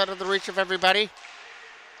pass was out of the reach of everybody.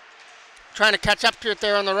 Trying to catch up to it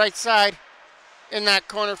there on the right side in that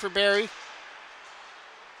corner for Barrie.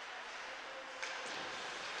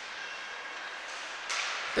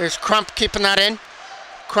 There's Crump keeping that in.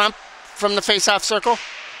 Crump from the face-off circle.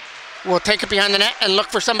 Will take it behind the net and look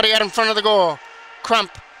for somebody out in front of the goal.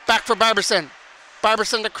 Crump back for Barberson.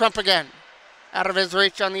 Barberson to Crump again. Out of his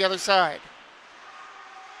reach on the other side.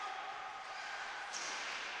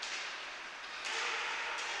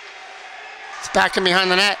 It's back in behind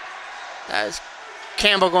the net. There's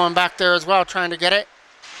Campbell going back there as well, trying to get it.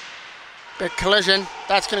 Big collision.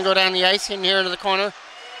 That's going to go down the ice in here into the corner.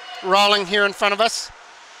 Rawling here in front of us.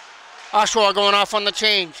 Oshawa going off on the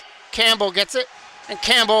change. Campbell gets it. And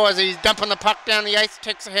Campbell, as he's dumping the puck down the ice,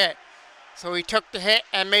 takes a hit. So he took the hit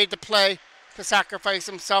and made the play to sacrifice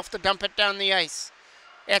himself to dump it down the ice.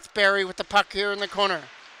 It's Barrie with the puck here in the corner.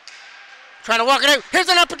 Trying to walk it out. Here's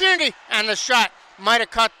an opportunity. And the shot might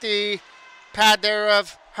have caught the pad there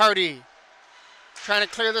of Hardy. Trying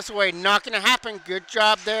to clear this away. Not going to happen. Good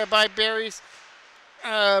job there by Barrie's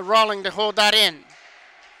Rawling to hold that in.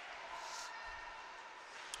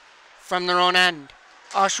 From their own end.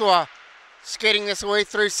 Oshawa skating this away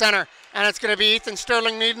through center. And it's going to be Ethan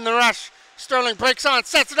Sterling needing the rush. Sterling breaks on,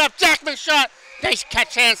 sets it up. Jackman shot. Nice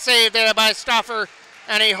catch and save there by Stauffer.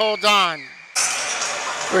 And he holds on.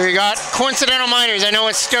 We got coincidental minors. I know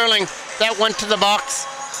it's Sterling that went to the box.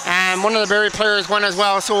 And one of the Barrie players won as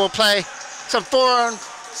well. So we'll play some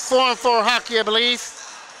 4-on-4 hockey, I believe.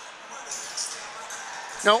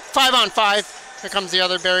 No, 5-on-5. Here comes the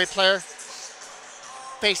other Barrie player.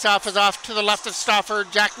 Face-off is off to the left of Stauffer.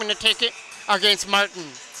 Jackman to take it against Martin.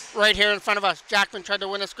 Right here in front of us. Jackman tried to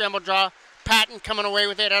win a scramble draw. Patton coming away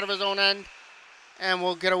with it out of his own end. And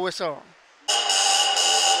we'll get a whistle.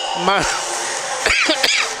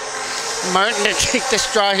 Martin to take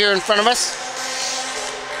this draw here in front of us.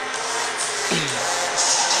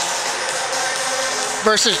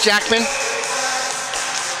 Versus Jackman.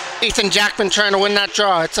 Ethan Jackman trying to win that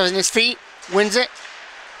draw. It's on his feet. Wins it.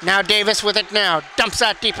 Now Davis with it now. Dumps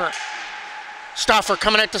that deeper. Stauffer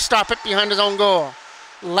coming out to stop it behind his own goal.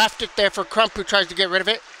 Left it there for Crump, who tries to get rid of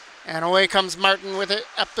it. And away comes Martin with it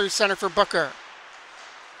up through center for Booker.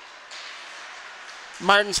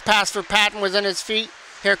 Martin's pass for Patton was in his feet.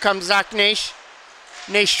 Here comes Zach Naish.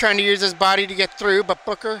 Naish trying to use his body to get through, but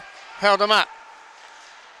Booker held him up.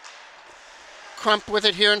 Crump with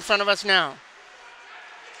it here in front of us now.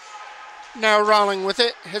 Now Rawling with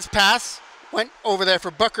it. His pass went over there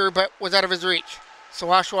for Booker, but was out of his reach. So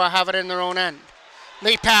Oshawa have it in their own end.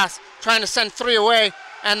 Late pass, trying to send 3 away,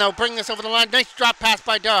 and they'll bring this over the line. Nice drop pass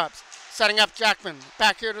by Dobbs. Setting up Jackman.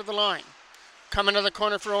 Back here to the line. Coming to the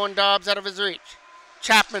corner for Owen Dobbs, out of his reach.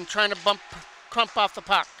 Chapman trying to bump Crump off the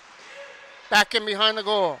puck. Back in behind the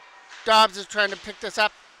goal. Dobbs is trying to pick this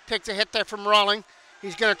up. Takes a hit there from Rawling.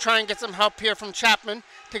 He's going to try and get some help here from Chapman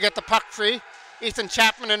to get the puck free. Ethan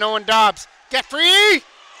Chapman and Owen Dobbs. Get free!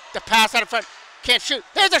 The pass out of front. Can't shoot.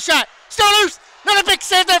 There's a shot. Still loose. Another big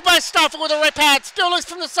save there by Stauffer with a right pad. Still loose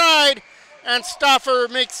from the side. And Stauffer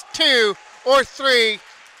makes 2 or 3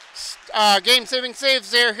 game-saving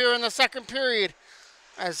saves there here in the second period.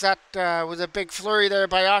 As that was a big flurry there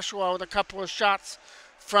by Oshawa with a couple of shots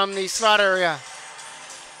from the slot area.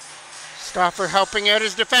 Stauffer helping out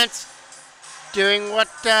his defense. Doing what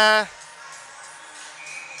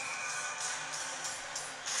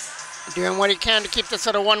he can to keep this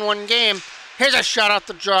at a 1-1 game. Here's a shot off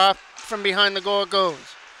the draw. From behind the goal it goes.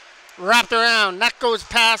 Wrapped around. That goes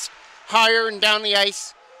past, higher and down the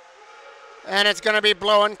ice. And it's going to be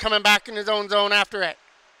Blowen coming back in his own zone after it.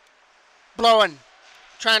 Blowen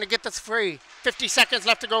trying to get this free. 50 seconds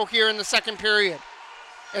left to go here in the second period.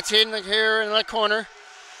 It's here in the corner.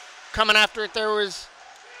 Coming after it there was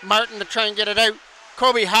Martin to try and get it out.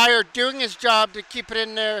 Kobe Higher doing his job to keep it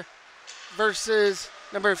in there versus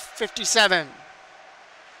number 57.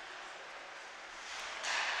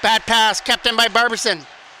 Bad pass kept in by Barbison.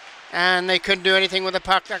 And they couldn't do anything with the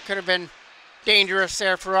puck. That could have been dangerous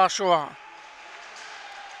there for Oshawa.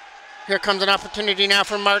 Here comes an opportunity now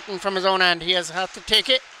for Martin from his own end. He has to take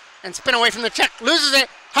it and spin away from the check. Loses it.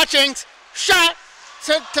 Hutchings. Shot.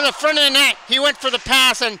 Sent to the front of the net. He went for the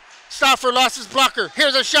pass and Stauffer lost his blocker.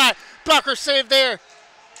 Here's a shot. Blocker saved there.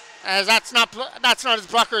 As that's not his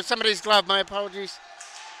blocker. It's somebody's glove. My apologies.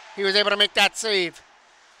 He was able to make that save.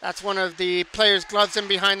 That's one of the players' gloves in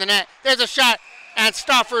behind the net. There's a shot. And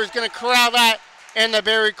Stauffer is going to corral that in the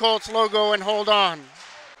Barrie Colts logo and hold on.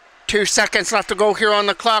 2 seconds left to go here on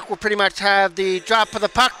the clock. We'll pretty much have the drop of the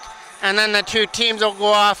puck. And then the two teams will go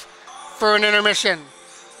off for an intermission.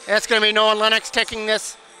 It's going to be Noah Lennox taking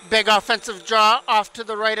this big offensive draw off to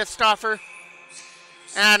the right of Stauffer.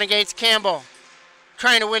 And against Campbell.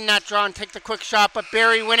 Trying to win that draw and take the quick shot. But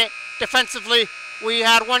Barrie win it defensively. We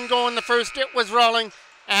had one goal in the first. It was Rawling.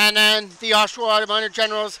 And then the Oshawa Minor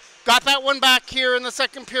Generals got that one back here in the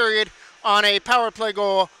second period on a power play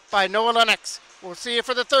goal by Noah Lennox. We'll see you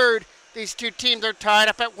for the third. These two teams are tied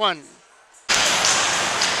up at 1.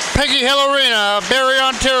 Peggy Hill Arena, Barrie,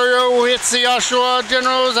 Ontario. It's the Oshawa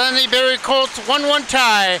Generals and the Barrie Colts 1-1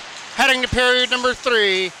 tie. Heading to period number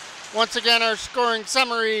 3. Once again, our scoring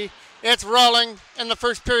summary. It's Rawling in the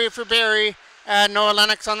first period for Barrie and Noah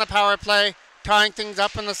Lennox on the power play, tying things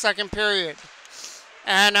up in the second period.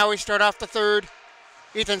 And now we start off the third.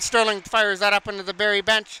 Ethan Sterling fires that up into the Barrie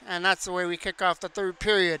bench, and that's the way we kick off the third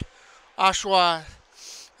period. Oshawa,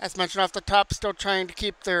 as mentioned off the top, still trying to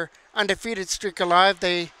keep their undefeated streak alive.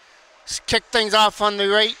 They kicked things off on the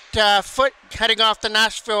right foot, heading off to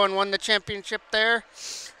Nashville and won the championship there.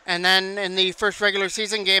 And then in the first regular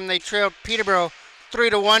season game, they trailed Peterborough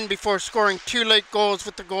 3-1 before scoring 2 late goals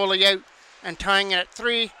with the goalie out and tying it at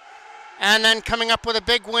 3. And then coming up with a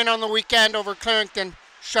big win on the weekend over Clarington,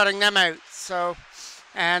 shutting them out. So,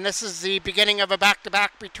 and this is the beginning of a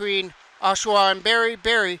back-to-back between Oshawa and Barrie.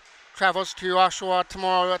 Barrie travels to Oshawa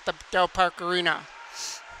tomorrow at the Del Park Arena.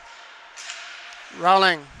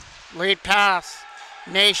 Rawling, lead pass.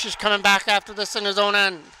 Naish is coming back after this in his own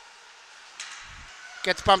end.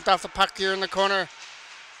 Gets bumped off the puck here in the corner.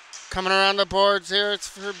 Coming around the boards here, it's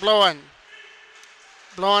for Blowen.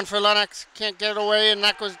 Blowen for Lennox, can't get it away, and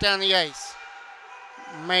that goes down the ice.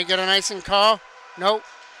 May get an icing call. Nope,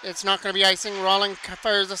 it's not going to be icing. Rawling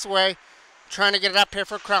fires this away. trying to get it up here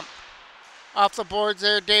for Crump. Off the boards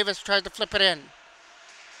there, Davis tries to flip it in.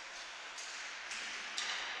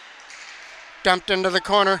 Dumped into the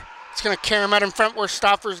corner. It's going to carry him out in front where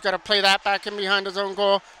Stauffer's got to play that back in behind his own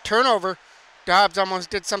goal. Turnover. Dobbs almost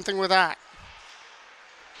did something with that.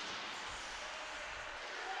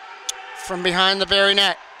 From behind the Barrie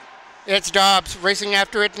net, it's Dobbs racing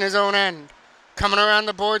after it in his own end. Coming around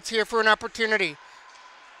the boards here for an opportunity.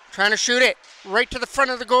 Trying to shoot it right to the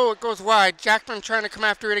front of the goal. It goes wide. Jackman trying to come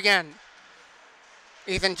after it again.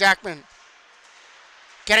 Ethan Jackman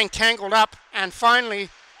getting tangled up and finally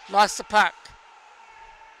lost the puck.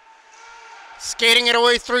 Skating it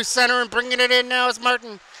away through center and bringing it in now is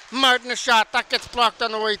Martin. Martin a shot. That gets blocked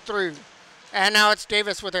on the way through. And now it's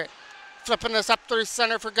Davis with it. Flipping this up through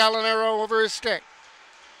center for Gallinaro over his stick.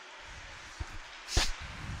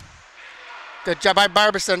 Good job by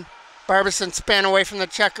Barbison. Barbison span away from the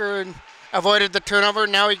checker and avoided the turnover.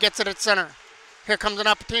 Now he gets it at center. Here comes an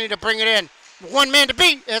opportunity to bring it in. One man to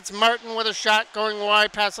beat. It's Martin with a shot going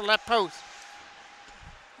wide past the left post.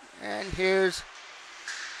 And here's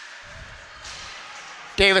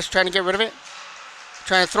Davis trying to get rid of it.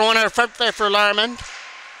 Trying to throw one out of front there for Larmond.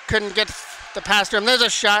 Couldn't get the pass to him. There's a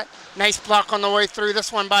shot. Nice block on the way through.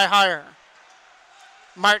 This one by Hire.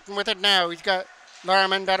 Martin with it now. He's got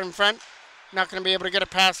Larmond out in front. Not going to be able to get a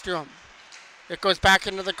pass to him. It goes back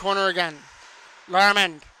into the corner again.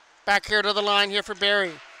 Larmond back here to the line here for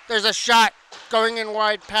Barrie. There's a shot going in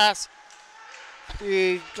wide past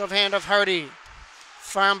the glove hand of Hardy.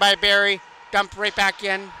 Found by Barrie. Dumped right back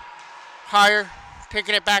in. Hire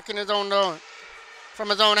taking it back in his own zone. From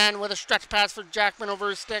his own end with a stretch pass for Jackman over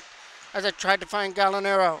his stick as it tried to find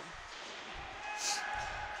Gallinaro.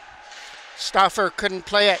 Stauffer couldn't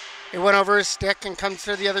play it. It went over his stick and comes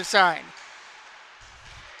to the other side.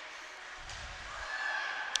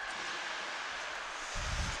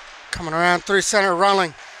 Coming around through center,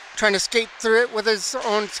 Rolling. Trying to skate through it with his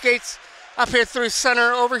own skates. Up here through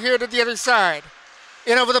center, over here to the other side.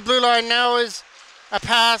 In over the blue line now is a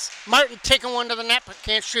pass. Martin taking one to the net but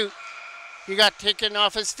can't shoot. He got taken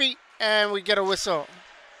off his feet and we get a whistle.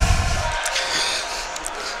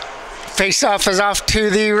 Face-off is off to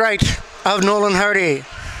the right of Nolan Hardy.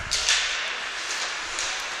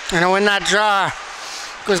 And when that draw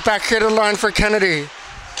goes back here to the line for Kennedy.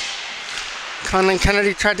 Conlon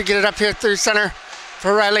Kennedy tried to get it up here through center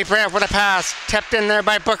for Riley Brandt with a pass. Tapped in there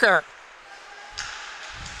by Booker.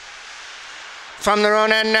 From their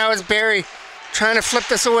own end now is Barrie. Trying to flip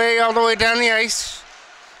this away all the way down the ice.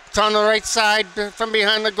 It's on the right side from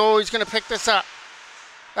behind the goal. He's going to pick this up.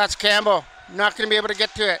 That's Campbell. Not going to be able to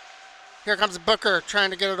get to it. Here comes Booker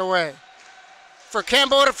trying to get it away. For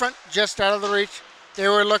Campbell at front, just out of the reach. They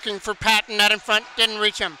were looking for Patton out in front. Didn't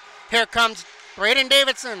reach him. Here comes Braden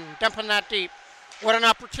Davidson dumping that deep. What an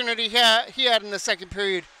opportunity he had in the second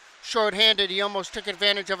period. Short-handed, he almost took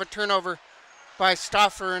advantage of a turnover by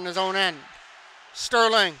Stauffer in his own end.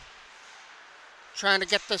 Sterling trying to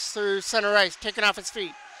get this through center ice, taking off his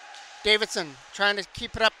feet. Davidson trying to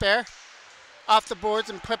keep it up there, off the boards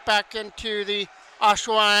and put back into the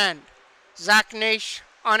Oshawa end. Zach Naish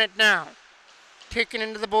on it now. Taken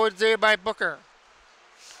into the boards there by Booker.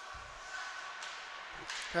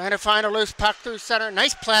 Trying to find a loose puck through center.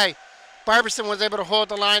 Nice play. Barbison was able to hold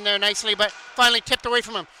the line there nicely, but finally tipped away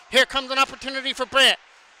from him. Here comes an opportunity for Brandt.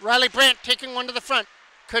 Riley Brandt taking one to the front.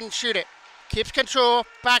 Couldn't shoot it. Keeps control.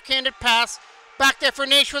 Backhanded pass. Back there for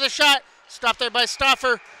Naish with a shot. Stopped there by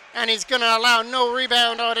Stauffer, and he's going to allow no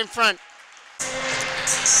rebound out in front.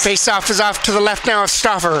 Face-off is off to the left now of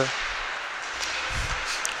Stauffer.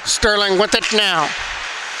 Sterling with it now.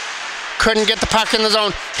 Couldn't get the puck in the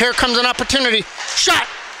zone. Here comes an opportunity. Shot!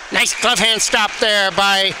 Nice glove hand stop there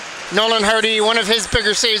by Nolan Hardy. One of his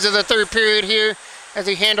bigger saves of the third period here as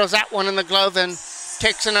he handles that one in the glove and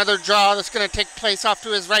takes another draw that's going to take place off to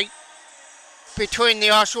his right between the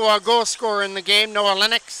Oshawa goal scorer in the game, Noah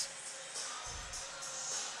Lennox.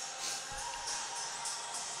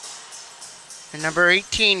 And number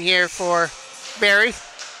 18 here for Barrie.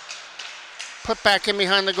 Put back in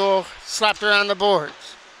behind the goal, slapped around the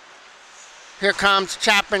boards. Here comes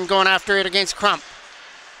Chapman going after it against Crump.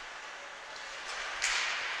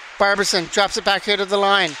 Barbison drops it back here to the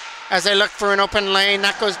line as they look for an open lane.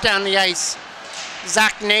 That goes down the ice.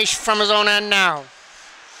 Zach Naish from his own end now.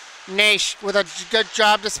 Naish with a good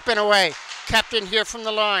job to spin away. Kept in here from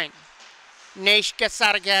the line. Naish gets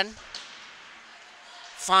that again.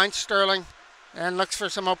 Finds Sterling and looks for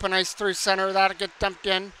some open ice through center. That'll get dumped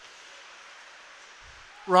in.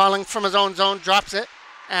 Rawling from his own zone drops it.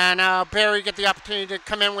 And Barrie get the opportunity to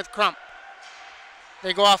come in with Crump.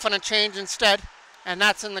 They go off on a change instead. And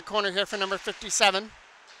that's in the corner here for number 57.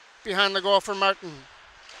 behind the goal for Martin.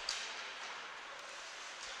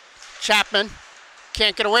 Chapman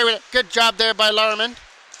can't get away with it. Good job there by Larman.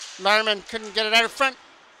 Larman couldn't get it out of front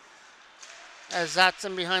as that's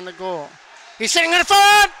in behind the goal. He's sitting in the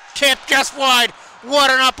front. Tip just wide.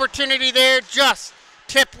 What an opportunity there. Just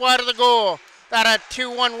tipped wide of the goal. That had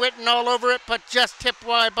 2-1 written all over it, but just tipped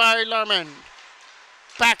wide by Larman.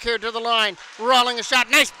 Back here to the line. Rolling a shot.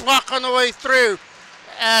 Nice block on the way through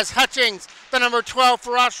as Hutchings, the number 12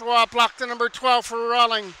 for Oshawa, blocked the number 12 for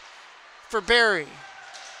Rawling for Barrie.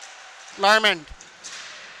 Larman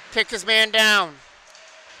takes his man down.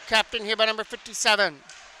 Captain here by number 57.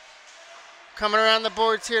 Coming around the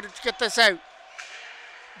boards here to get this out.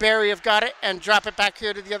 Barrie have got it and drop it back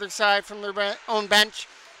here to the other side from their own bench.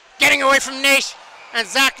 Getting away from Naish, and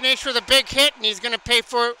Zach Naish with a big hit, and he's going to pay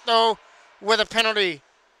for it though with a penalty.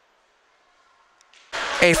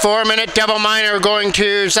 A 4-minute double minor going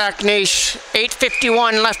to Zach Naish.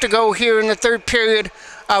 8:51 left to go here in the third period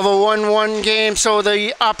of a 1-1 game, so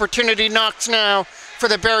the opportunity knocks now for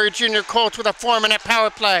the Barrie Junior Colts with a 4-minute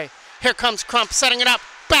power play. Here comes Crump setting it up,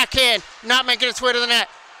 backhand, not making its way to the net.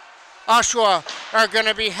 Oshawa are going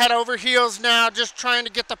to be head over heels now, just trying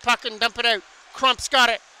to get the puck and dump it out. Crump's got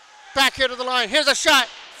it, back here to the line. Here's a shot,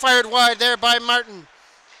 fired wide there by Martin.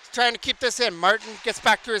 Trying to keep this in. Martin gets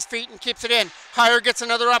back to his feet and keeps it in. Hire gets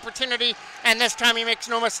another opportunity, and this time he makes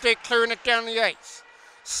no mistake clearing it down the ice.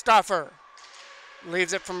 Stauffer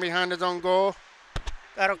leads it from behind his own goal.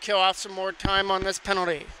 That'll kill off some more time on this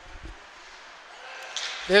penalty.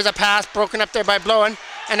 There's a pass broken up there by Blowen,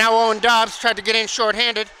 and now Owen Dobbs tried to get in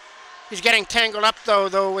short-handed. He's getting tangled up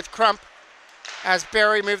though with Crump as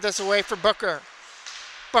Barrie moved this away for Booker.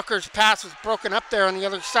 Booker's pass was broken up there on the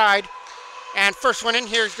other side. And first one in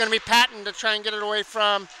here is going to be Patton to try and get it away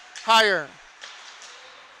from Hire.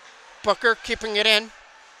 Booker keeping it in.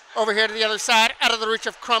 Over here to the other side, out of the reach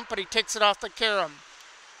of Crump, but he takes it off the carom.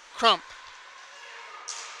 Crump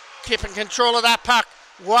keeping control of that puck,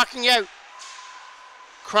 walking out.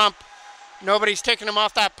 Crump, nobody's taking him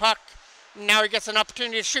off that puck. Now he gets an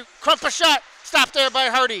opportunity to shoot. Crump a shot, stopped there by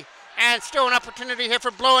Hardy. And still an opportunity here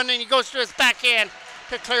for Blowen, and he goes to his backhand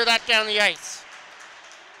to clear that down the ice.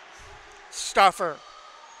 Stauffer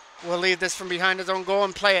will lead this from behind his own goal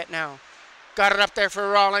and play it now. Got it up there for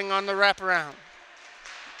Rawling on the wraparound.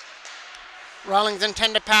 Rawling's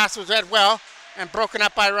intended pass was read well and broken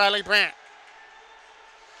up by Riley Brandt.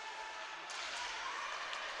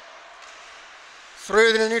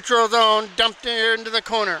 Through the neutral zone, dumped into the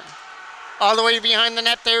corner. All the way behind the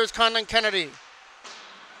net there is Conlon Kennedy.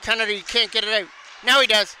 Kennedy can't get it out. Now he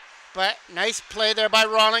does, but nice play there by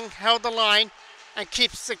Rawling, held the line, and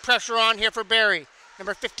keeps the pressure on here for Barrie.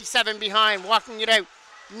 Number 57 behind, walking it out.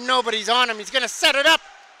 Nobody's on him. He's going to set it up,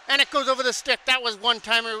 and it goes over the stick. That was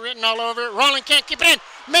one-timer written all over it. Rawling can't keep it in.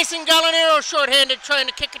 Mason Gallinaro short-handed, trying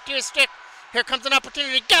to kick it to his stick. Here comes an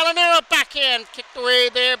opportunity. Gallinaro backhand, kicked away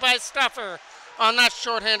there by Stauffer on that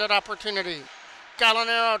short-handed opportunity.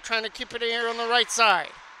 Gallinaro trying to keep it here on the right side.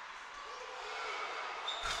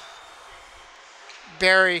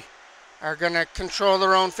 Barrie are going to control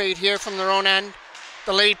their own fate here from their own end.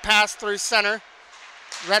 The lead pass through center.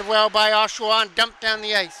 Read well by Oshawa and dumped down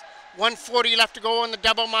the ice. 1:40 left to go on the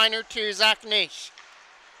double minor to Zach Naish.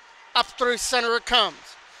 Up through center it comes.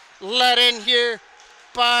 Let in here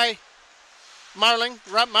by Marling.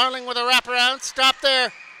 Marling with a wraparound. Stopped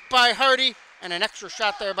there by Hardy. And an extra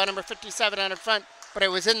shot there by number 57 out in front. But it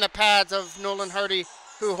was in the pads of Nolan Hardy,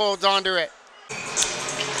 who holds on to it.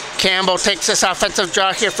 Campbell takes this offensive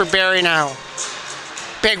draw here for Barrie now.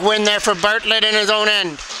 Big win there for Bartlett in his own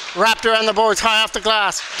end. Wrapped around the boards, high off the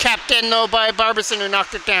glass. Capped in though by Barbison, who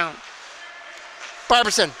knocked it down.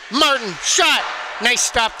 Barbison, Martin, shot. Nice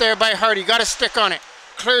stop there by Hardy, got a stick on it.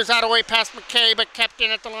 Clears that away past McKay, but kept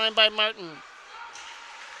in at the line by Martin.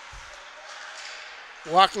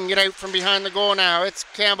 Walking it out from behind the goal now. It's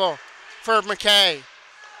Campbell for McKay.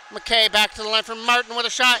 McKay back to the line for Martin with a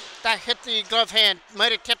shot. That hit the glove hand.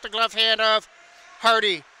 Might have tipped the glove hand of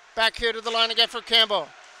Hardy. Back here to the line again for Campbell.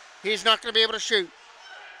 He's not going to be able to shoot.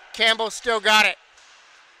 Campbell still got it.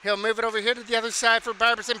 He'll move it over here to the other side for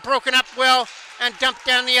Barbison. Broken up well and dumped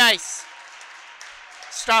down the ice.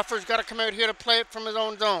 Stauffer's got to come out here to play it from his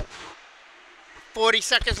own zone. 40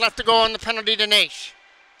 seconds left to go on the penalty to Naish.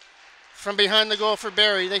 From behind the goal for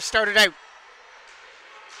Barrie, they started out.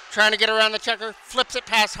 Trying to get around the checker, flips it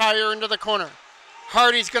past Hire into the corner.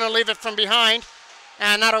 Hardy's going to leave it from behind,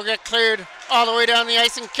 and that'll get cleared all the way down the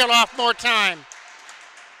ice and kill off more time.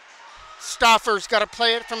 Stauffer's got to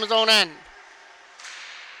play it from his own end.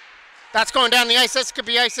 That's going down the ice. This could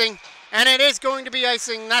be icing, and it is going to be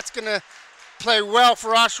icing. That's going to play well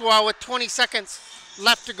for Oshawa with 20 seconds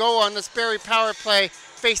left to go on this Barrie power play.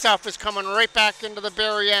 Face-off is coming right back into the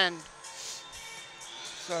Barrie end.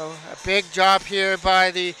 So a big job here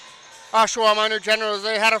by the Oshawa Minor Generals.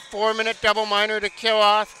 They had a 4-minute double minor to kill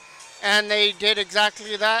off, and they did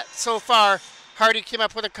exactly that so far. Hardy came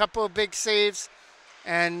up with a couple of big saves,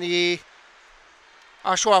 and the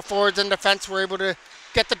Oshawa forwards and defense were able to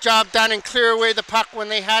get the job done and clear away the puck when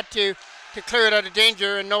they had to clear it out of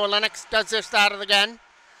danger. And Noah Lennox does this that again.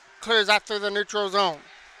 Clears that through the neutral zone.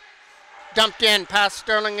 Dumped in, past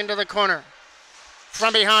Sterling into the corner.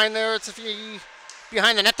 From behind there, it's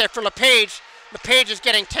behind the net there for LePage. LePage is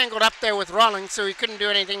getting tangled up there with Rawlings, so he couldn't do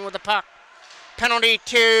anything with the puck. Penalty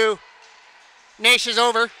to Naish is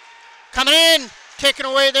over. Coming in, taken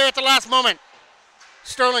away there at the last moment.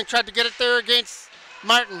 Sterling tried to get it there against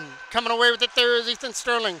Martin. Coming away with it there is Ethan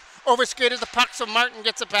Sterling. Overskated the puck, so Martin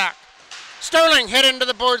gets it back. Sterling hit into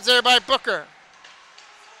the boards there by Booker.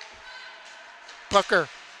 Booker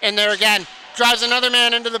in there again. Drives another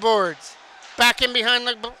man into the boards. Back in behind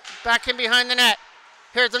the net.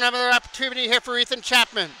 Here's another opportunity here for Ethan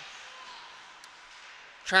Chapman.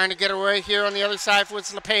 Trying to get away here on the other side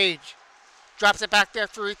with LePage. Drops it back there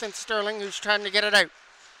for Ethan Sterling, who's trying to get it out.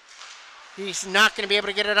 He's not going to be able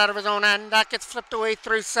to get it out of his own end. That gets flipped away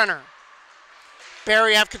through center.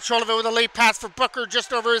 Barrie have control of it with a lead pass for Booker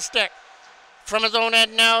just over his stick. From his own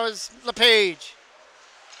end now is LePage.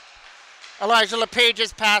 Elijah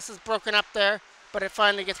LePage's pass is broken up there, but it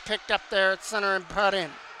finally gets picked up there at center and put in.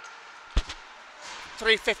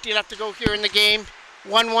 3:50 left to go here in the game.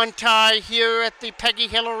 1-1 tie here at the Peggy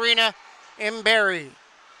Hill Arena in Barrie.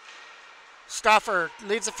 Stauffer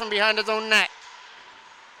leaves it from behind his own net.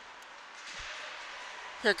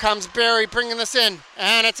 Here comes Barrie bringing this in,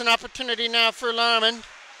 and it's an opportunity now for Larmond.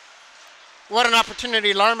 What an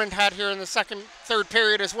opportunity Larmond had here in the third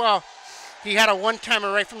period as well. He had a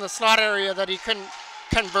one-timer right from the slot area that he couldn't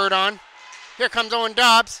convert on. Here comes Owen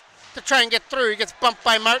Dobbs to try and get through. He gets bumped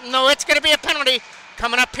by Martin. No, it's going to be a penalty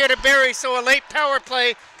coming up here to Barrie, so a late power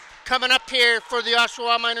play coming up here for the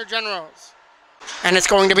Oshawa Minor Generals. And it's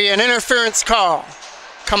going to be an interference call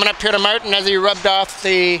coming up here to Martin as he rubbed off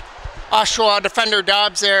the Oshawa defender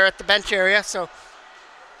Dobbs there at the bench area. So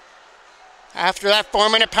after that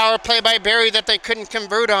 4-minute power play by Barrie that they couldn't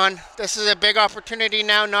convert on, this is a big opportunity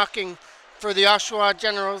now knocking for the Oshawa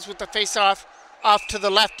Generals with the face-off. Off to the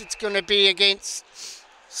left, it's going to be against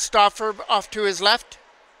Stauffer off to his left.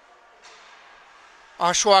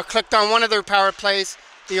 Oshawa clicked on one of their power plays.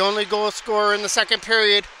 The only goal scorer in the second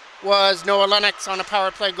period was Noah Lennox on a power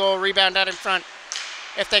play goal, rebound out in front.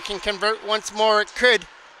 If they can convert once more, it could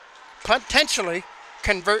potentially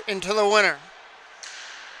convert into the winner.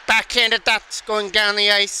 Backhanded, that's going down the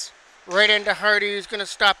ice, right into Hardy, who's going to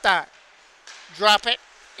stop that. Drop it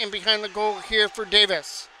in behind the goal here for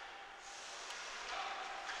Davis.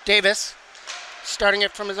 Davis starting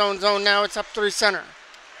it from his own zone now, it's up through center.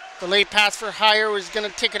 The late pass for Heyer was going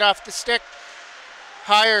to take it off the stick.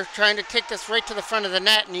 Heyer trying to take this right to the front of the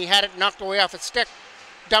net, and he had it knocked away off his stick.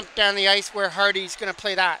 Dumped down the ice where Hardy's going to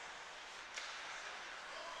play that.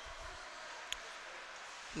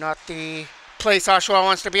 Not the place Oshawa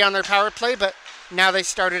wants to be on their power play, but now they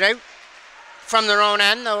started out from their own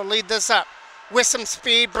end. They'll lead this up with some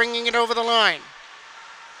speed, bringing it over the line.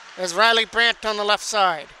 There's Riley Brandt on the left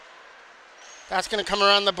side. That's going to come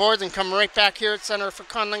around the boards and come right back here at center for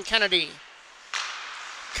Conlon Kennedy.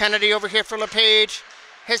 Kennedy over here for LePage.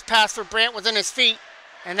 His pass for Brandt was in his feet,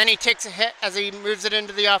 and then he takes a hit as he moves it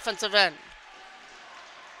into the offensive end.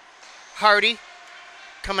 Hardy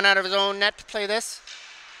coming out of his own net to play this.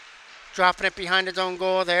 Dropping it behind his own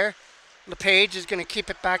goal there. LePage is going to keep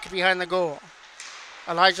it back behind the goal.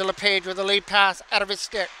 Elijah LePage with a lead pass out of his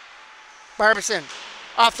stick. Barbison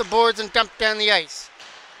off the boards and dumped down the ice.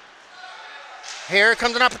 Here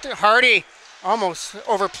comes an opportunity. Hardy almost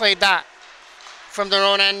overplayed that. From their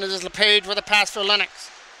own end is LePage with a pass for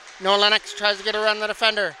Lennox. No, Lennox tries to get around the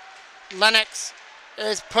defender. Lennox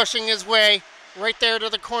is pushing his way right there to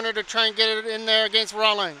the corner to try and get it in there against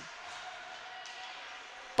Rawling.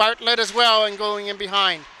 Bartlett as well and going in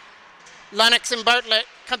behind. Lennox and Bartlett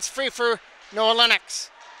comes free for Noah Lennox.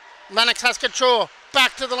 Lennox has control.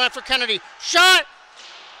 Back to the line for Kennedy. Shot!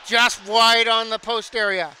 Just wide on the post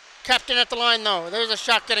area. Kept in at the line though. There's a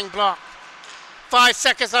shot getting blocked. 5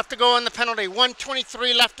 seconds left to go on the penalty.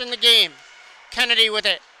 1:23 left in the game. Kennedy with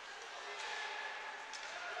it.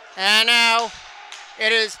 And now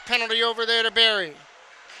it is penalty over there to Barrie.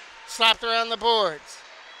 Slapped around the boards.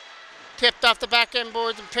 Tipped off the back end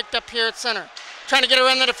boards and picked up here at center. Trying to get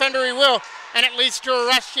around the defender, he will. And it leads to a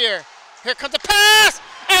rush here. Here comes the pass!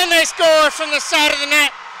 And they score from the side of the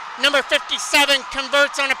net. Number 57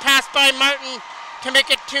 converts on a pass by Martin to make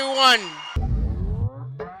it 2-1.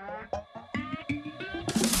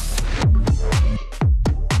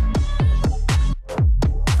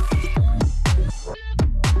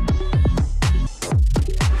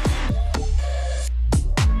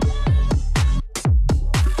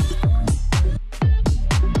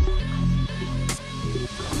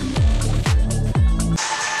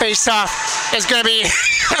 Face-off is going to be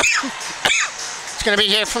it's going to be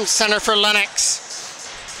here from center for Lennox.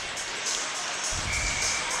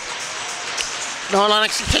 No,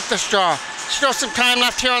 Lennox to take this draw. Still some time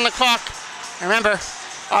left here on the clock. Remember,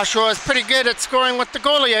 Oshawa is pretty good at scoring with the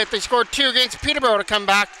goalie out. They scored 2 against Peterborough to come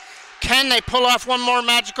back. Can they pull off one more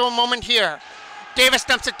magical moment here? Davis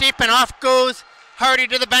dumps it deep and off goes Hardy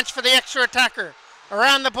to the bench for the extra attacker.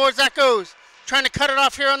 Around the boards that goes. Trying to cut it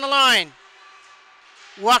off here on the line.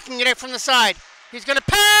 Walking it out from the side. He's going to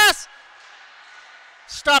pass!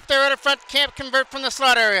 Stop there at the front. Can't convert from the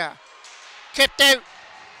slot area. Kicked out.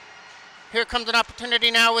 Here comes an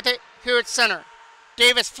opportunity now with it. Here at center.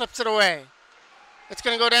 Davis flips it away. It's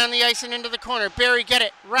going to go down the ice and into the corner. Barrie get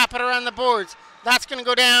it. Wrap it around the boards. That's going to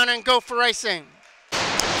go down and go for icing.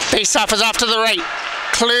 Face-off is off to the right.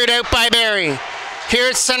 Cleared out by Barrie. Here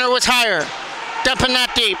at center was higher. Dumping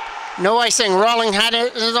that deep. No icing. Rawling had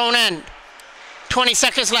it at his own end. 20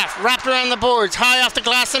 seconds left. Wrapped around the boards. High off the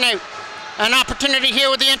glass and out. An opportunity here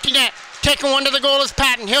with the empty net. Taking one to the goal is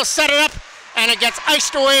Patton. He'll set it up. And it gets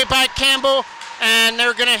iced away by Campbell. And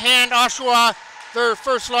they're going to hand Oshawa their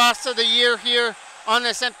first loss of the year here on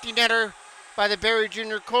this empty netter by the Barrie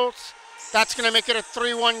Junior Colts. That's going to make it a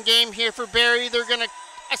 3-1 game here for Barrie. They're going to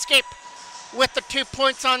escape with the 2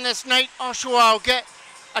 points on this night. Oshawa will get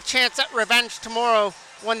a chance at revenge tomorrow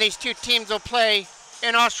when these two teams will play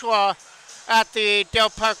in Oshawa at the Dale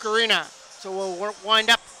Park Arena. So we'll wind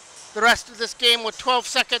up the rest of this game with 12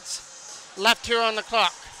 seconds left here on the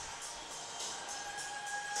clock.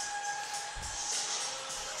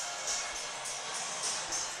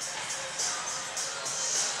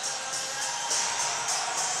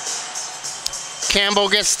 Campbell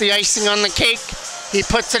gets the icing on the cake. He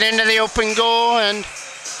puts it into the open goal, and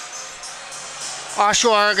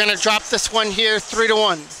Oshawa are going to drop this one here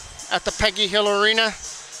 3-1 at the Peggy Hill Arena.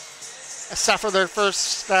 Suffer their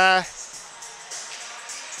first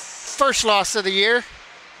loss of the year.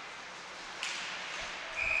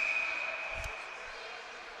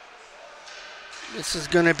 This is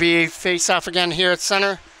going to be face-off again here at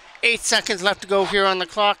center. 8 seconds left to go here on the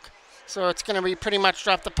clock. So it's going to be pretty much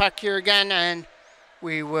drop the puck here again, and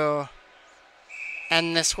we will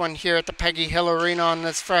end this one here at the Peggy Hill Arena on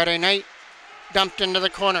this Friday night. Dumped into the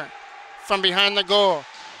corner from behind the goal.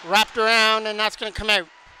 Wrapped around, and that's going to come out.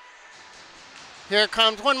 Here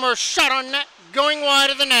comes one more shot on net, going wide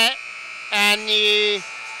of the net. And the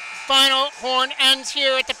final horn ends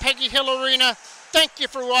here at the Peggy Hill Arena. Thank you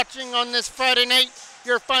for watching on this Friday night.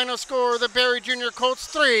 Your final score, the Barrie Junior Colts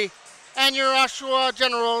 3 and your Oshawa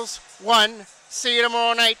Generals 1. See you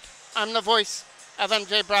tomorrow night. I'm the voice of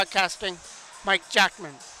MJ Broadcasting, Mike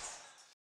Jackman.